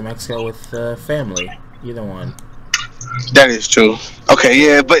moving to Mexico with family. Either one. That is true. Okay,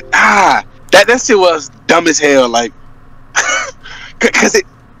 yeah, but, that shit was dumb as hell. Like, because it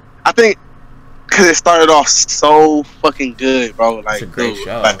started off so fucking good, bro. Like, it's a great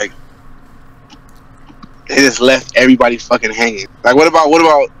show. Like, it just left everybody fucking hanging. Like, what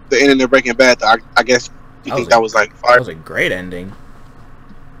about the ending of Breaking Bad? Though? I guess you think that was like fire? That was a great ending.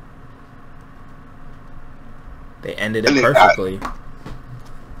 They ended it perfectly.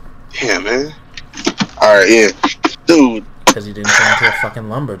 Damn, man. All right, yeah, dude. Because he didn't turn into a fucking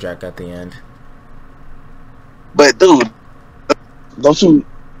lumberjack at the end. But dude,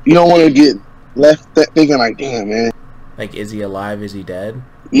 you don't want to get left thinking like, damn, man. Like, is he alive? Is he dead?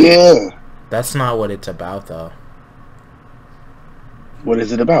 Yeah. That's not what it's about, though. What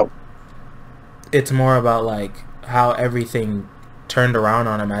is it about? It's more about, like, how everything turned around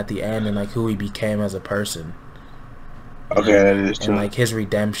on him at the end and like who he became as a person. Okay, that is true. And like his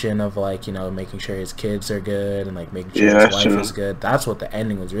redemption of like, you know, making sure his kids are good and like making sure his wife is good. That's what the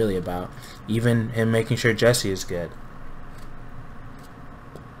ending was really about. Even him making sure Jesse is good.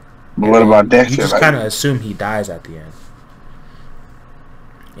 But what about Dexter? You just kind of assume he dies at the end.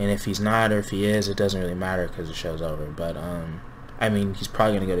 And if he's not or if he is, it doesn't really matter because the show's over. But, I mean, he's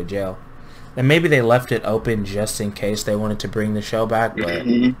probably going to go to jail. And maybe they left it open just in case they wanted to bring the show back, but I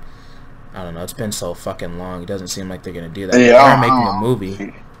don't know. It's been so fucking long. It doesn't seem like they're going to do that. Yeah, they're making a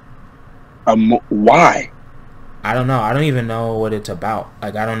movie. Why? I don't know. I don't even know what it's about.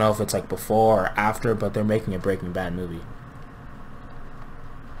 Like, I don't know if it's like before or after, but they're making a Breaking Bad movie.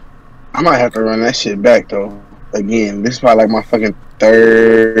 I might have to run that shit back, though. Again, this is probably like my fucking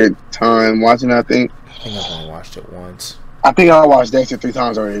third time watching it, I think. I think I've only watched it once. I think I watched Dexter 3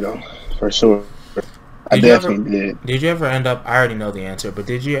 times already, though. For sure. I definitely did. Did you ever end up... I already know the answer, but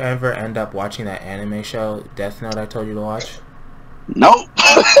did you ever end up watching that anime show, Death Note, I told you to watch? Nope.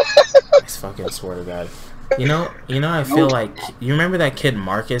 I fucking swear to God. You know, I feel like... You remember that kid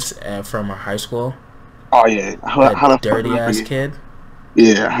Marcus from our high school? Oh, yeah. How the dirty-ass kid?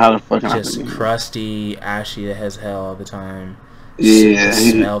 Yeah, how the fuck? Just crusty, ashy as hell all the time. Yeah,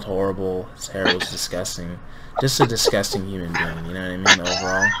 he smelled horrible. His hair was disgusting. Just a disgusting human being. You know what I mean?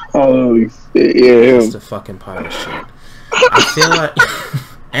 Overall. Holy shit! Yeah, just a fucking pile of shit. I feel like,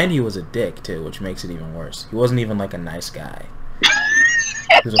 and he was a dick too, which makes it even worse. He wasn't even like a nice guy.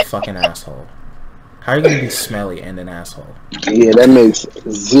 He was a fucking asshole. How are you gonna be smelly and an asshole? Yeah, that makes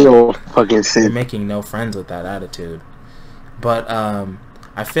zero fucking sense. You're making no friends with that attitude. But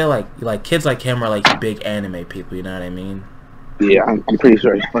I feel like kids like him are like big anime people. You know what I mean? Yeah, I'm pretty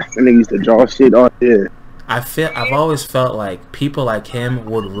sure he used to draw shit on. Yeah. I've always felt like people like him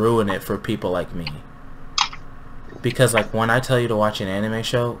would ruin it for people like me. Because like when I tell you to watch an anime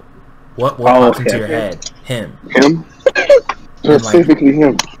show, what pops into your head? Him. Specifically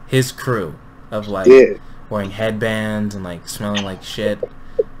him. His crew of like wearing headbands and like smelling like shit.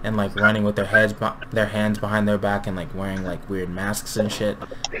 And like running with their hands behind their back and like wearing like weird masks and shit.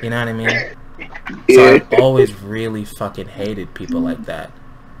 You know what I mean? So I've always really fucking hated people like that.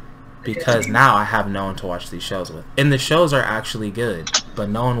 Because now I have no one to watch these shows with. And the shows are actually good. But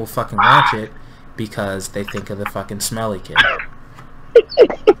no one will fucking watch it because they think of the fucking smelly kid.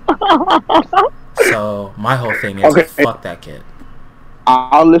 So my whole thing is fuck that kid.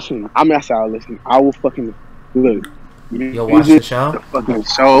 I'll listen. I say I'll listen. I will fucking look. You'll watch the show? The fucking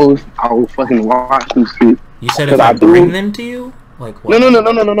shows. I will fucking watch them shit. You said if I bring them to you? Like what?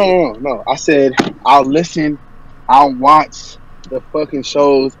 No. I said I'll listen. I'll watch the fucking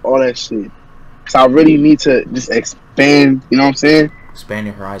shows, all that shit. Cause I really need to just expand. You know what I'm saying? Expand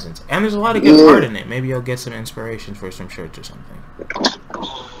your horizons. And there's a lot of good art in it. Maybe you'll get some inspiration for some shirts or something.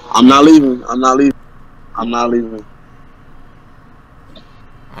 I'm not leaving. I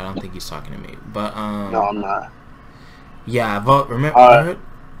don't think he's talking to me. But no, I'm not. Yeah,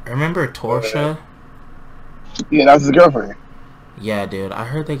 remember Torsha? Yeah, that's his girlfriend. Yeah, dude. I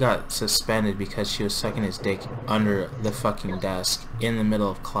heard they got suspended because she was sucking his dick under the fucking desk in the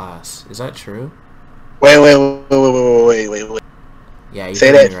middle of class. Is that true? Wait. Yeah, you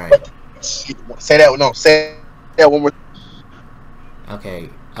say that. Right. Say that. No, say that one more.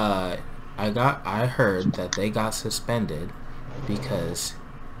 Okay. I heard that they got suspended because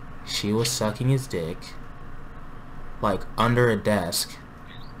she was sucking his dick. Like, under a desk.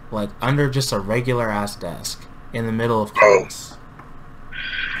 Like, under just a regular-ass desk. In the middle of class.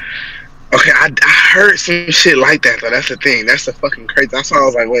 Okay, I heard some shit like that, though. That's the thing. That's the fucking crazy. That's why I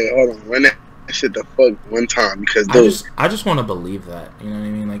was like, wait, hold on. Run that shit the fuck one time. Because, dude. I just want to believe that. You know what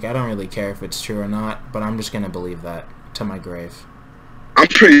I mean? Like, I don't really care if it's true or not. But I'm just going to believe that to my grave. I'm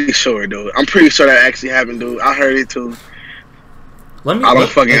pretty sure, dude. I'm pretty sure that actually happened, dude. I heard it, too. I'm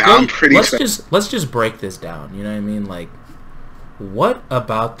pretty sure. Let's just break this down. You know what I mean? Like, what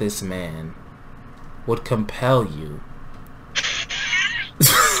about this man would compel you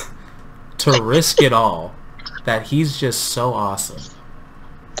to risk it all? That he's just so awesome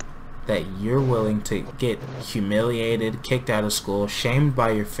that you're willing to get humiliated, kicked out of school, shamed by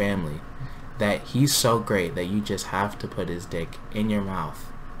your family. That he's so great that you just have to put his dick in your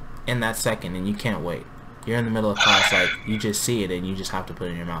mouth in that second, and you can't wait. You're in the middle of class, like, you just see it, and you just have to put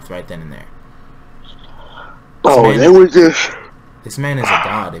it in your mouth right then and there. This man is a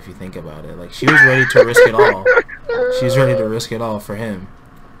god, if you think about it. Like, she was ready to risk it all. She was ready to risk it all for him.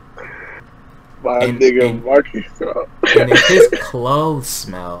 And if his clothes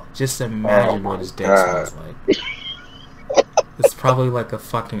smell, just imagine what his dick smells like. It's probably like a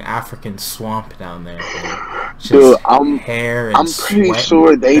fucking African swamp down there. Dude, Just hair and I'm pretty sweat and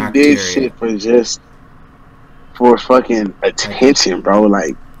sure they did bacteria. shit for fucking attention, bro.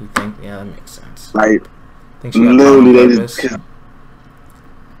 Like, You think? Yeah, that makes sense. like Think she got caught on literally, they purpose? just.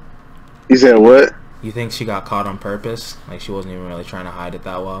 You said what? You think she got caught on purpose? Like she wasn't even really trying to hide it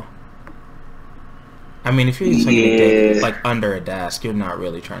that well? I mean, if you're sucking a dick like under a desk, you're not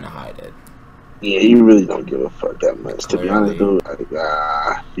really trying to hide it. Yeah, you really don't give a fuck that much. Clearly. To be honest, dude,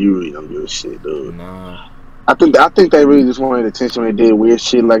 like, you really don't give a shit, dude. Nah. I think they really just wanted attention when they did weird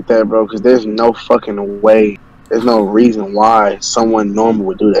shit like that, bro. Because there's no fucking way, there's no reason why someone normal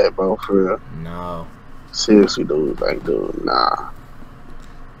would do that, bro. For real. No. Seriously, dude. Like, dude, nah.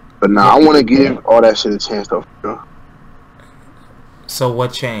 But nah, I want to give all that shit a chance, though. Bro. So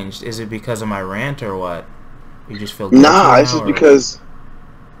what changed? Is it because of my rant or what? You just feel guilty Nah, now, it's just or? because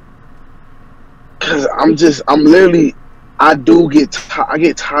I'm literally, I get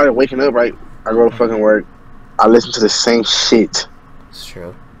tired of waking up, right? I go to fucking work. I listen to the same shit It's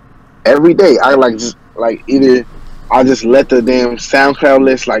true. every day. I either I just let the damn SoundCloud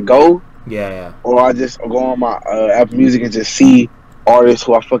list like go, Yeah. or I just go on my Apple Music and just see artists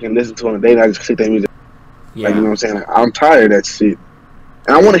who I fucking listen to on the day, and I just click their music. Yeah. Like, you know what I'm saying? Like, I'm tired of that shit,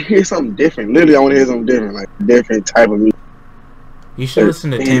 and I want to hear something different. Literally, I want to hear something different, like different type of music. You should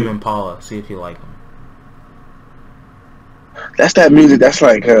listen to Tame Impala. See if you like him. That's that music. That's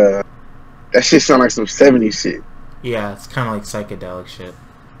like that shit sound like some '70s shit. Yeah, it's kind of like psychedelic shit.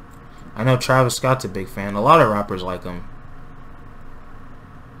 I know Travis Scott's a big fan. A lot of rappers like him.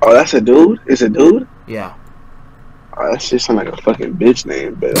 Oh, that's a dude? It's a dude? Yeah. Oh, that shit sound like a fucking bitch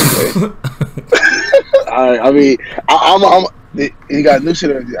name, but okay. I mean, he got new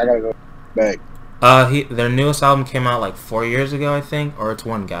shit. I gotta go back. Their newest album came out like 4 years ago, I think, or it's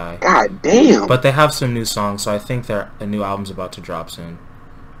one guy. God damn. But they have some new songs, so I think a new album's about to drop soon.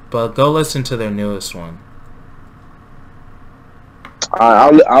 But go listen to their newest one.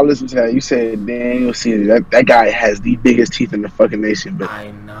 I'll listen to that. You said Daniel Caesar. That guy has the biggest teeth in the fucking nation. But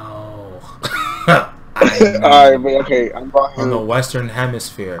I know. Alright, but okay, I'm about him. On the Western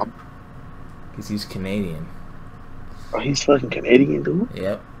Hemisphere. Because he's Canadian. Oh, he's fucking Canadian, dude?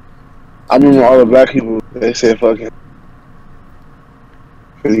 Yep. I remember all the black people, they said fucking.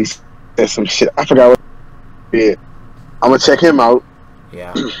 Because he said some shit. I forgot what. Yeah. I'm going to check him out.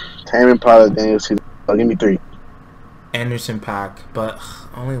 Yeah. Tame Impala, Daniel Caesar. Oh, give me 3. Anderson .Paak, but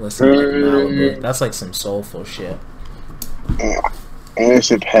only listen to like Malibu. That's like some soulful shit.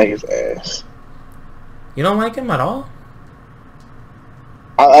 Anderson .Paak his ass. You don't like him at all?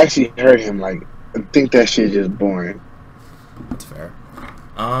 I actually heard him, like, I think that shit just boring. That's fair.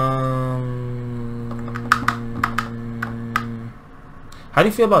 How do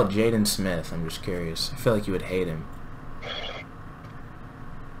you feel about Jaden Smith? I'm just curious. I feel like you would hate him.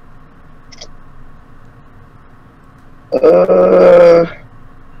 The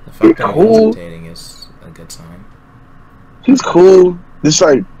fact that he's hesitating is a good sign. He's cool. Just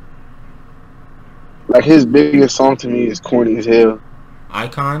like his biggest song to me is corny as hell.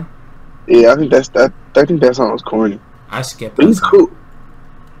 Icon? Yeah, I think that song was corny. I skipped but that he's song. Cool.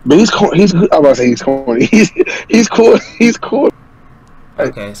 But he's cool. I'm about to say he's corny. He's cool. He's cool.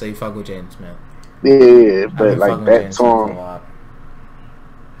 Okay, so you fuck with Jaden Smith. Yeah, but like that song.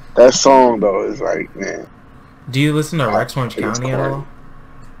 That song though is like, man. Do you listen to Rex Orange County at all?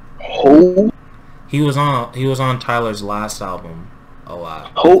 Who? He was on Tyler's last album a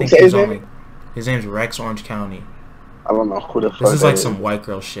lot. Who? His name's Rex Orange County. I don't know who the fuck. This is like some white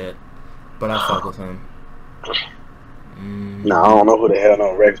girl shit, but I fuck with him. Nah, I don't know who the hell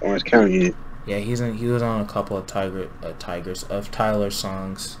no Rex Orange County is. Yeah, he was on a couple of Tyler's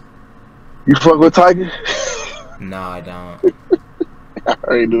songs. You fuck with Tiger? No, I don't. I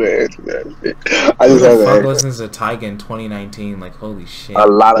already knew the answer to that shit. I just Who the fuck listens to Tyga in 2019? Like, holy shit. A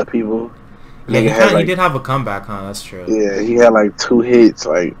lot of people. Yeah, he did have a comeback, huh? That's true. Yeah, he had like 2 hits.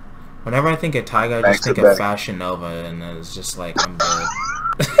 Like, whenever I think of Tyga, I just think of Fashion Nova, and it's just like, I'm good.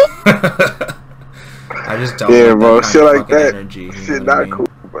 I just don't. Yeah, like bro, that shit like that. Energy, shit not cool,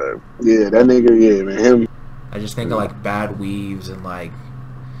 bro. Yeah, that nigga, yeah, man, him. I just think of like Bad Weaves and like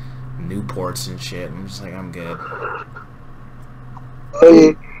Newports and shit. I'm just like, I'm good.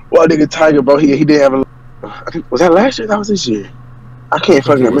 Well, nigga, Tiger, bro, he did have a. I think, was that last year? That was this year. I can't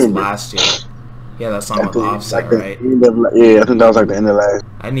fucking remember. Last year. Yeah, that song was Offset, like right? Yeah, I think that was like the end of last.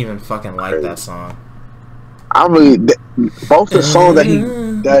 I didn't even fucking like that song. I really both the songs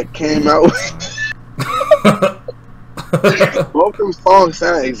that came out. Both them songs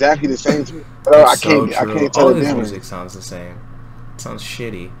sound exactly the same to me. But I can't tell the the difference. Music sounds the same. It sounds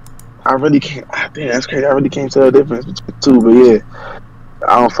shitty. I really can't. Damn, that's crazy. I really can't tell the difference between the two. But yeah,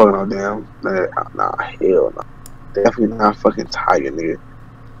 I don't fucking no damn. Nah, hell no. Definitely not fucking Tiger, nigga.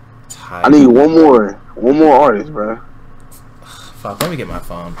 I need one more artist, bro. Fuck, let me get my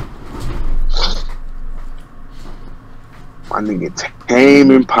phone. My nigga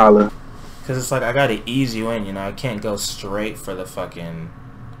Tame Impala. Cause it's like I gotta ease you in, you know. I can't go straight for the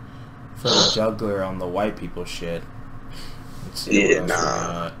juggler on the white people shit. Let's see Yeah,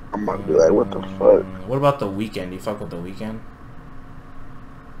 nah. I'm about to be like, what the fuck? What about The Weeknd? Do you fuck with The Weeknd?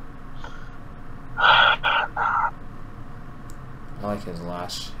 I like his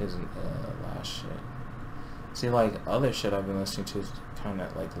last shit. See, like other shit I've been listening to is kind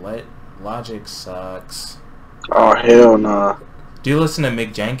of like Logic sucks. Oh hell nah. Do you listen to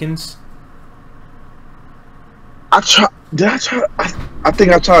Mick Jenkins? I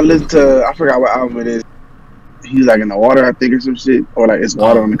think I tried to listen to. I forgot what album it is. He's like in the water, I think, or some shit, or like it's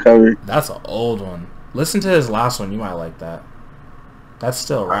water on the cover. That's an old one. Listen to his last one. You might like that. That's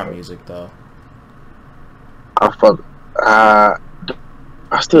still rap music though. I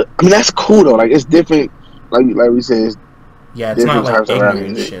mean, that's cool though. Like it's different. Like we said, it's it's not like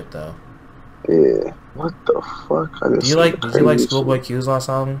ignorant shit though. Yeah. What the fuck? Did you like Schoolboy Q's last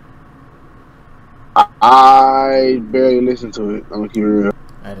album? I barely listened to it. I'm gonna keep it real.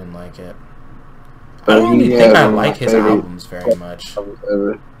 I didn't like it. I don't really think I like his albums very much.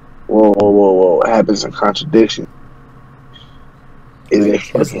 Whoa! What happens in contradiction?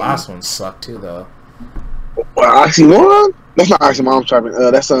 His last one sucked too, though. Well, Oxymoron? That's not Oxymoron. I'm trying.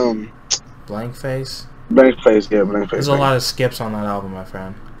 That's Blank Face. Blank Face, yeah, Blank Face. There's a lot of skips on that album, my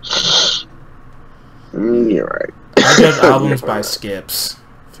friend. You're right. I judge albums by skips.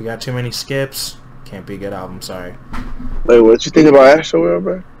 If you got too many skips, can't be a good album. Sorry. Wait, what you think about Astroworld,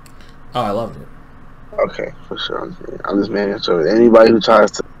 bro? Oh, I loved it. Okay, for sure. I'm just making sure anybody who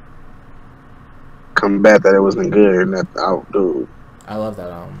tries to combat that it wasn't good, dude. I love that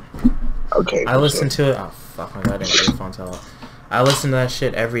album. Okay. I listened to it. Oh fuck my god! I didn't get earphones at all. I listened to that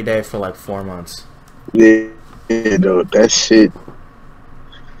shit every day for like 4 months. Yeah, dude, that shit.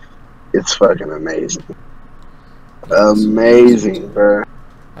 It's fucking amazing. Amazing, bro.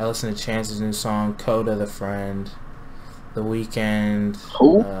 I listened to Chance's new song, Coda the Friend, The Weeknd.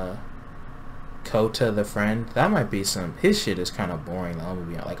 Who? Kota the Friend. That might be some. His shit is kind of boring though.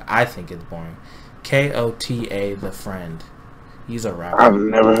 Like I think it's boring. Kota the Friend. He's a rapper. I've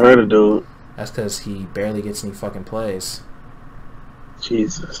never heard of dude. That's because he barely gets any fucking plays.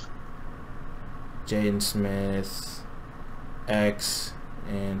 Jesus. Jaden Smith, X,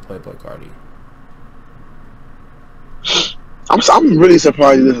 and Playboy Cardi. I'm really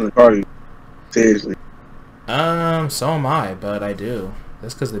surprised you listen to Cardi. Seriously. So am I, but I do.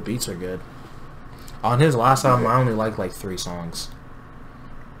 That's because the beats are good. On his last album, I only like 3 songs.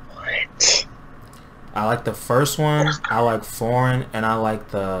 What? I like the first one, I like Foreign, and I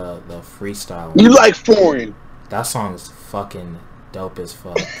like the freestyle one. You like Foreign? That song is fucking dope as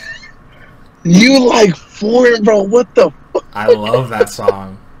fuck. You like Foreign, bro? What the fuck? I love that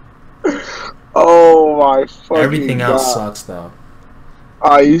song. Oh my fucking Everything else sucks though.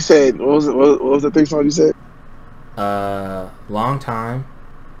 You said what was the 3 song you said? Long Time.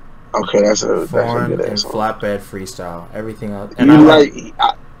 Okay, that's a Foreign good and song. Flatbed Freestyle. Everything else. And You I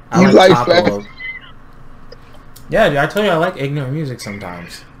like Flatbed? Yeah, dude, I told you I like ignorant music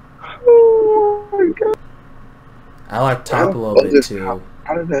sometimes. Oh my god. I like Top a little bit too.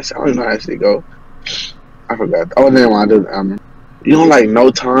 How did that sound? I don't know how that shit go. I forgot. Oh, then when I did, you don't like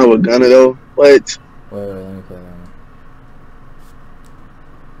No Time with Gunna though? What? Wait, let me play that one.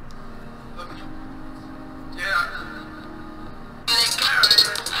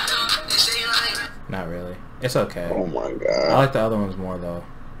 Not really. It's okay. Oh my I god. like the other ones more though.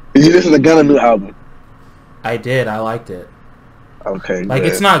 Did you listen to Gunna new album? I did. I liked it. Okay. Like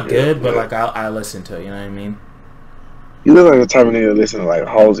good, it's not good, but good. like I listened to it. You know what I mean? You look like the type of nigga to listen to like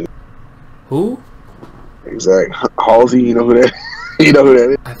Halsey. Who? Exactly. Halsey. You know who that? You know who that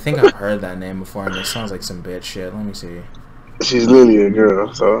is? I think I've heard that name before, and it sounds like some bitch shit. Let me see. She's literally a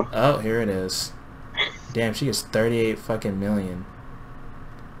girl. So. Oh, here it is. Damn, she gets 38 fucking million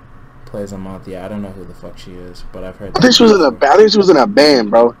plays a month. Yeah, I don't know who the fuck she is, but I've heard. I think she was in a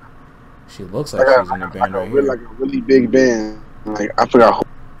band, bro. She looks like she's in a band right here. Like a really big band. Like I forgot.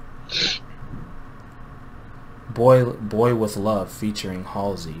 Boy with Love featuring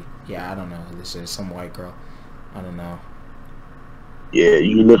Halsey. Yeah, I don't know who this is. Some white girl. I don't know. Yeah,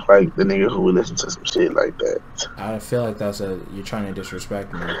 you look like the nigga who would listen to some shit like that. I feel like you're trying to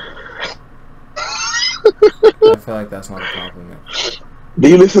disrespect me. I feel like that's not a compliment. Do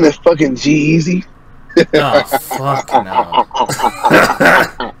you listen to fucking G-Eazy? Oh, fuck no.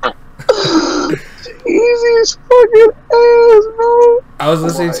 G-Eazy's fucking ass, bro. I was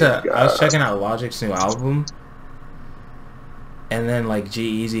listening my to. I was God. checking out Logic's new album, and then like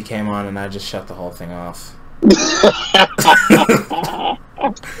G-Eazy came on, and I just shut the whole thing off.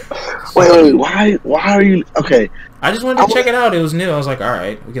 Wait. Why are you okay? I just wanted to check it out. It was new. I was like, all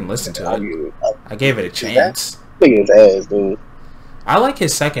right, we can listen to it. I gave it a chance. Nigga's ass, dude. I like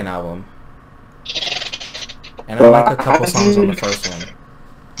his second album, and I like a couple songs on the first one.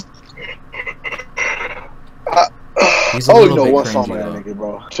 He's a I only little know bit one cringy song by that though. nigga,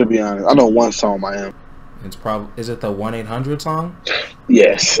 bro. To be honest, I know one song by him. It's probably is it the 1-800 song?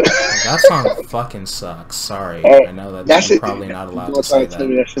 Yes. That song fucking sucks. Sorry, I know that you're probably not allowed to say that.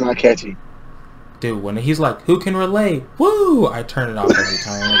 That shit not catchy. Dude, when he's like, "Who can relate?" Woo! I turn it off every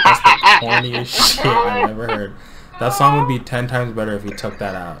time. Like, that's the corniest shit I've ever heard. That song would be 10 times better if he took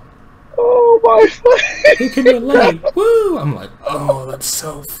that out. Oh my God. Who can relate? Woo! I'm like, oh, that's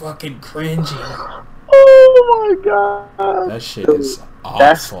so fucking cringy. Oh my God. That shit is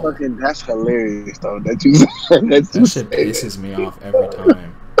awful. That's hilarious though. That shit pisses me off every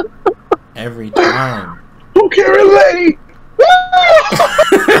time. Every time. Who can relate?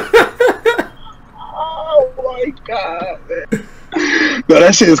 Oh my God, man. No,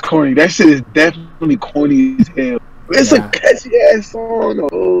 that shit is corny. That shit is definitely corny as hell. It's a catchy ass song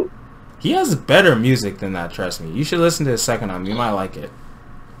though. He has better music than that, trust me. You should listen to his second album. You might like it.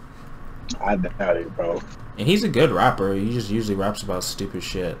 I doubt it, bro. And he's a good rapper. He just usually raps about stupid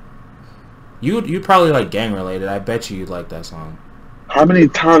shit. You'd probably like Gang Related. I bet you'd like that song. How many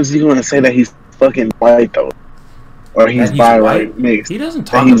times is he gonna say that he's fucking white though? Or he's bi mixed? He doesn't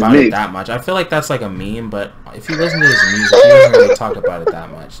talk about it that much. I feel like that's like a meme, but if you listen to his music, he doesn't really talk about it that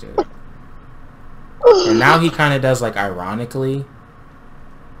much, dude. And now he kind of does like ironically.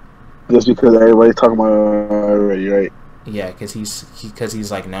 Just because everybody's talking about it already, right? Yeah, because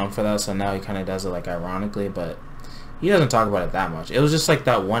he's like known for that, so now he kind of does it like ironically, but he doesn't talk about it that much. It was just like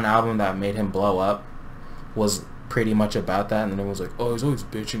that one album that made him blow up was pretty much about that, and then it was like, oh, he's always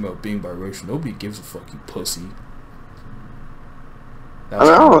bitching about being biracial. Nobody gives a fuck, you pussy.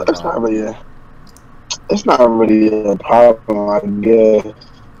 It's not really a problem, I guess.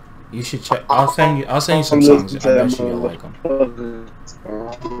 You should check. I'll send you some songs. I bet you you'll like them. Oh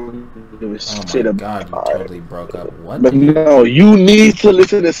my God, you totally broke up. What? But no, you need to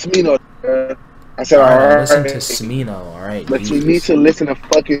listen to Smino. I said, alright. Listen to Smino, alright. But you need to listen to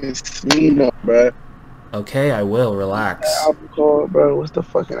fucking Smino, bro. Okay, I will. Relax. What's the album called, bro? What's the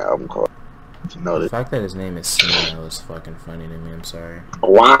fucking album called? The fact that his name is Smino is fucking funny to me. I'm sorry.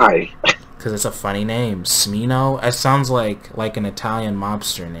 Why? Because it's a funny name. Smino? It sounds like an Italian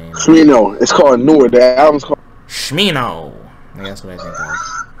mobster name. Smino. It's called Newer. The album's called Smino. Like, that's what I think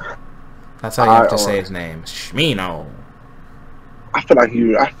of. That's how you have to say his name. Smino. I feel like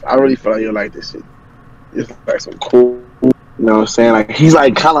I really feel like you like this shit. It's like some cool, you know what I'm saying? Like he's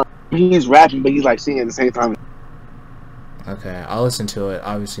like kind of he's rapping, but he's like singing at the same time. Okay, I'll listen to it.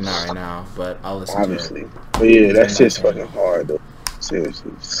 Obviously not right now, but I'll listen to it. But yeah, that shit's fucking hard though.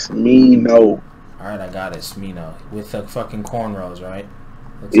 Seriously, Smino. All right, I got it. Smino with the fucking cornrows, right?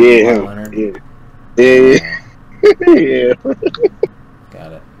 Looks yeah, like yeah. Yeah.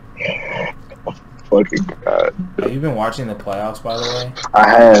 Got it. Fucking God. Have you been watching the playoffs, by the way? I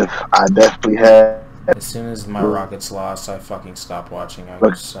have. I definitely have. As soon as my Rockets lost, I fucking stopped watching. I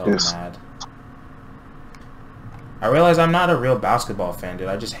was so mad. I realized I'm not a real basketball fan, dude.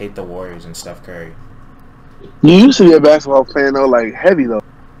 I just hate the Warriors and Steph Curry. You used to be a basketball fan, though, like, heavy, though.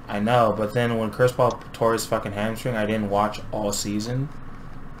 I know, but then when Chris Paul tore his fucking hamstring, I didn't watch all season.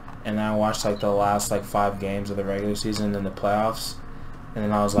 And then I watched, like, the last, like, 5 games of the regular season and then the playoffs. And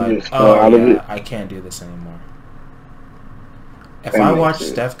then I was like, oh, yeah, I can't do this anymore. If I watch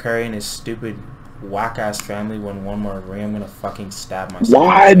Steph Curry and his stupid whack-ass family win one more ring, I'm gonna fucking stab myself.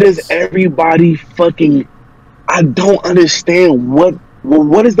 Why does everybody fucking... I don't understand what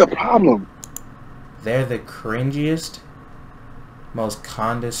is the problem? They're the cringiest, most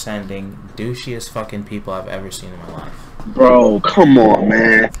condescending, douchiest fucking people I've ever seen in my life. Bro, come on,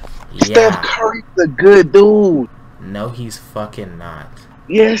 man. Yeah. Steph Curry's a good dude. No, he's fucking not.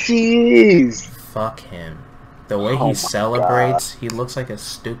 Yes, he is. Fuck him. The way he celebrates, he looks like a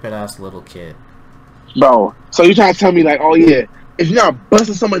stupid-ass little kid. Bro, so you're trying to tell me, like, oh, yeah, if you're not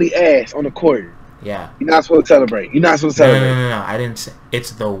busting somebody's ass on the court, yeah, you're not supposed to celebrate. You're not supposed to celebrate. No. I didn't say...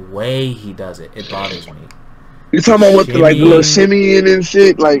 It's the way he does it. It bothers me. You're talking about what the, like, the little shimmying and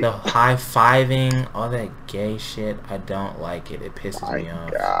shit? Like the high-fiving, all that gay shit, I don't like it. It pisses me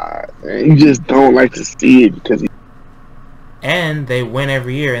off. God, man. You just don't like to see it because... And they win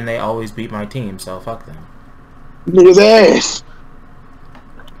every year, and they always beat my team, so fuck them. Nigga's ass.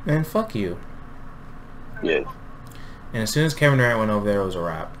 Man, fuck you. Yeah. And as soon as Kevin Durant went over there, it was a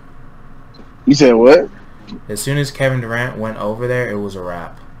wrap. You said what? As soon as Kevin Durant went over there, it was a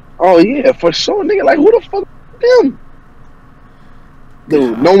wrap. Oh yeah, for sure, nigga. Like who the fuck them?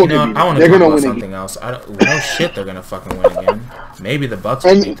 Dude, no one can beat I them. want to They're talk gonna about win something again. else. No shit, they're gonna fucking win again. Maybe the Bucks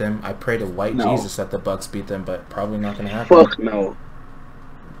will beat them. I pray to white Jesus that the Bucks beat them, but probably not gonna happen. Fuck no.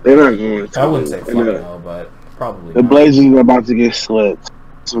 They're not going to. I wouldn't say fuck no, but probably the not. Blazers are about to get swept.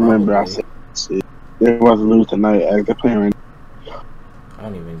 Just remember, I said shit. They're about to lose tonight. They're playing right now. I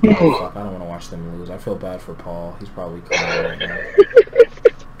don't even give a fuck. I don't want to watch them lose. I feel bad for Paul. He's probably crying right now.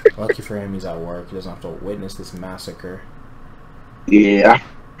 Lucky for him, he's at work. He doesn't have to witness this massacre. Yeah.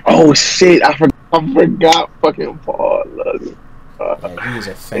 Oh shit! I forgot fucking Paul. Yeah, he is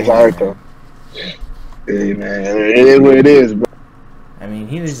a fan. It's alright though. Hey man, it is what it is, bro. I mean,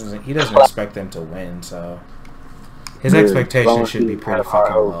 he doesn't expect them to win, so his expectations should be pretty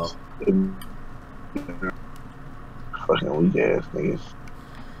fucking low. Fucking weak ass niggas.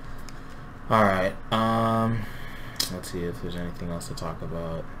 All right. Let's see if there's anything else to talk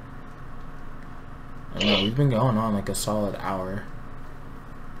about. I don't know, we've been going on like a solid hour.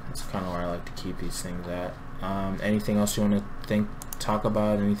 That's kind of where I like to keep these things at. Anything else you want to talk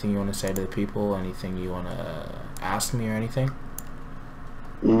about? Anything you want to say to the people? Anything you want to ask me or anything?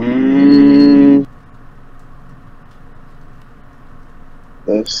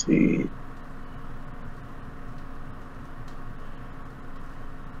 Let's see.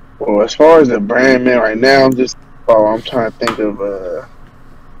 Well, as far as the brand, man, right now, I'm trying to think of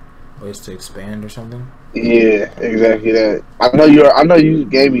ways to expand or something. Yeah, exactly that. I know you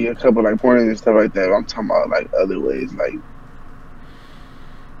gave me a couple like pointers and stuff like that. But I'm talking about like other ways, like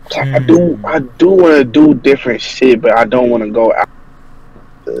I do want to do different shit, but I don't want to go out.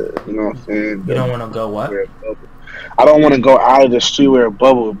 You know what I'm saying? You don't want to go what? I don't want to go out of the streetwear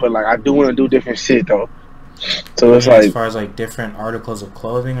bubble, but like I do want to do different shit though. So it's like as far as like different articles of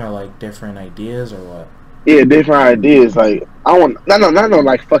clothing or like different ideas or what? Yeah, different ideas. Like I want not no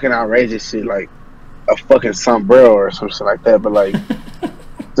like fucking outrageous shit like a fucking sombrero or some shit like that, but like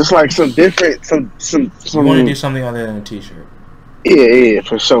just like some different some. You want to do something other than a t-shirt? Yeah,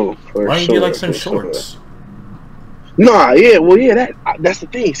 for sure. Why don't you do like some shorts? Nah, yeah, well, yeah, that's the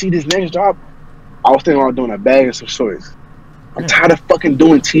thing. See, this next job, I was thinking about doing a bag and some shorts. I'm tired of fucking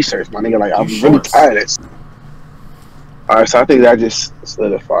doing t-shirts, my nigga. Like I'm really tired of this. All right, so I think that just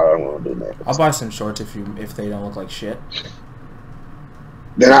solidified. I want to do that. I'll buy some shorts if they don't look like shit.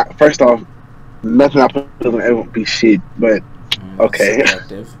 Then first off, nothing I put on ever won't be shit. But okay,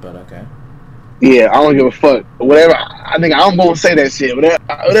 subjective, but okay. Yeah, I don't give a fuck. Whatever. I think I'm gonna say that shit.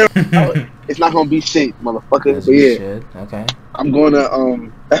 Whatever. It's not gonna be shit, motherfucker. That's but yeah, shit. Okay. I'm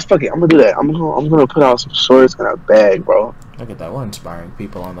gonna That's fucking. I'm gonna do that. I'm gonna put out some shorts and a bag, bro. Look at that. We're inspiring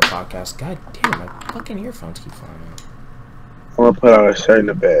people on the podcast. God damn, my fucking earphones keep falling out. I'm gonna put out a shirt in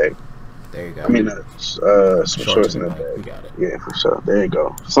a bag. There you go. I mean, some shorts in a bag. We got it. Yeah, for sure. There you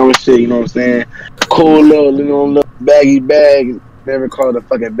go. Some shit, you know what I'm saying? Cool little baggy bag. Never call it a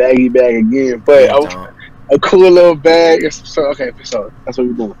fucking baggy bag again. But a cool little bag. Okay, for sure. That's what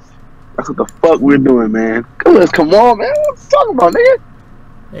we're doing. That's what the fuck we're doing, man. Come on, man. What you talking about, nigga?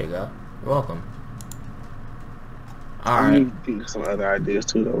 There you go. You're welcome. All I right. need to think of some other ideas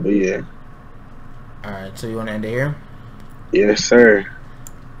too, though. But yeah. All right. So you want to end it here? Yes, sir.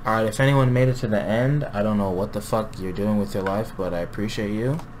 All right. If anyone made it to the end, I don't know what the fuck you're doing with your life, but I appreciate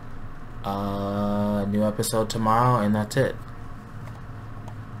you. New episode tomorrow, and that's it.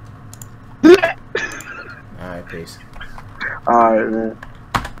 All right. Peace. All right, man.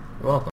 You're welcome.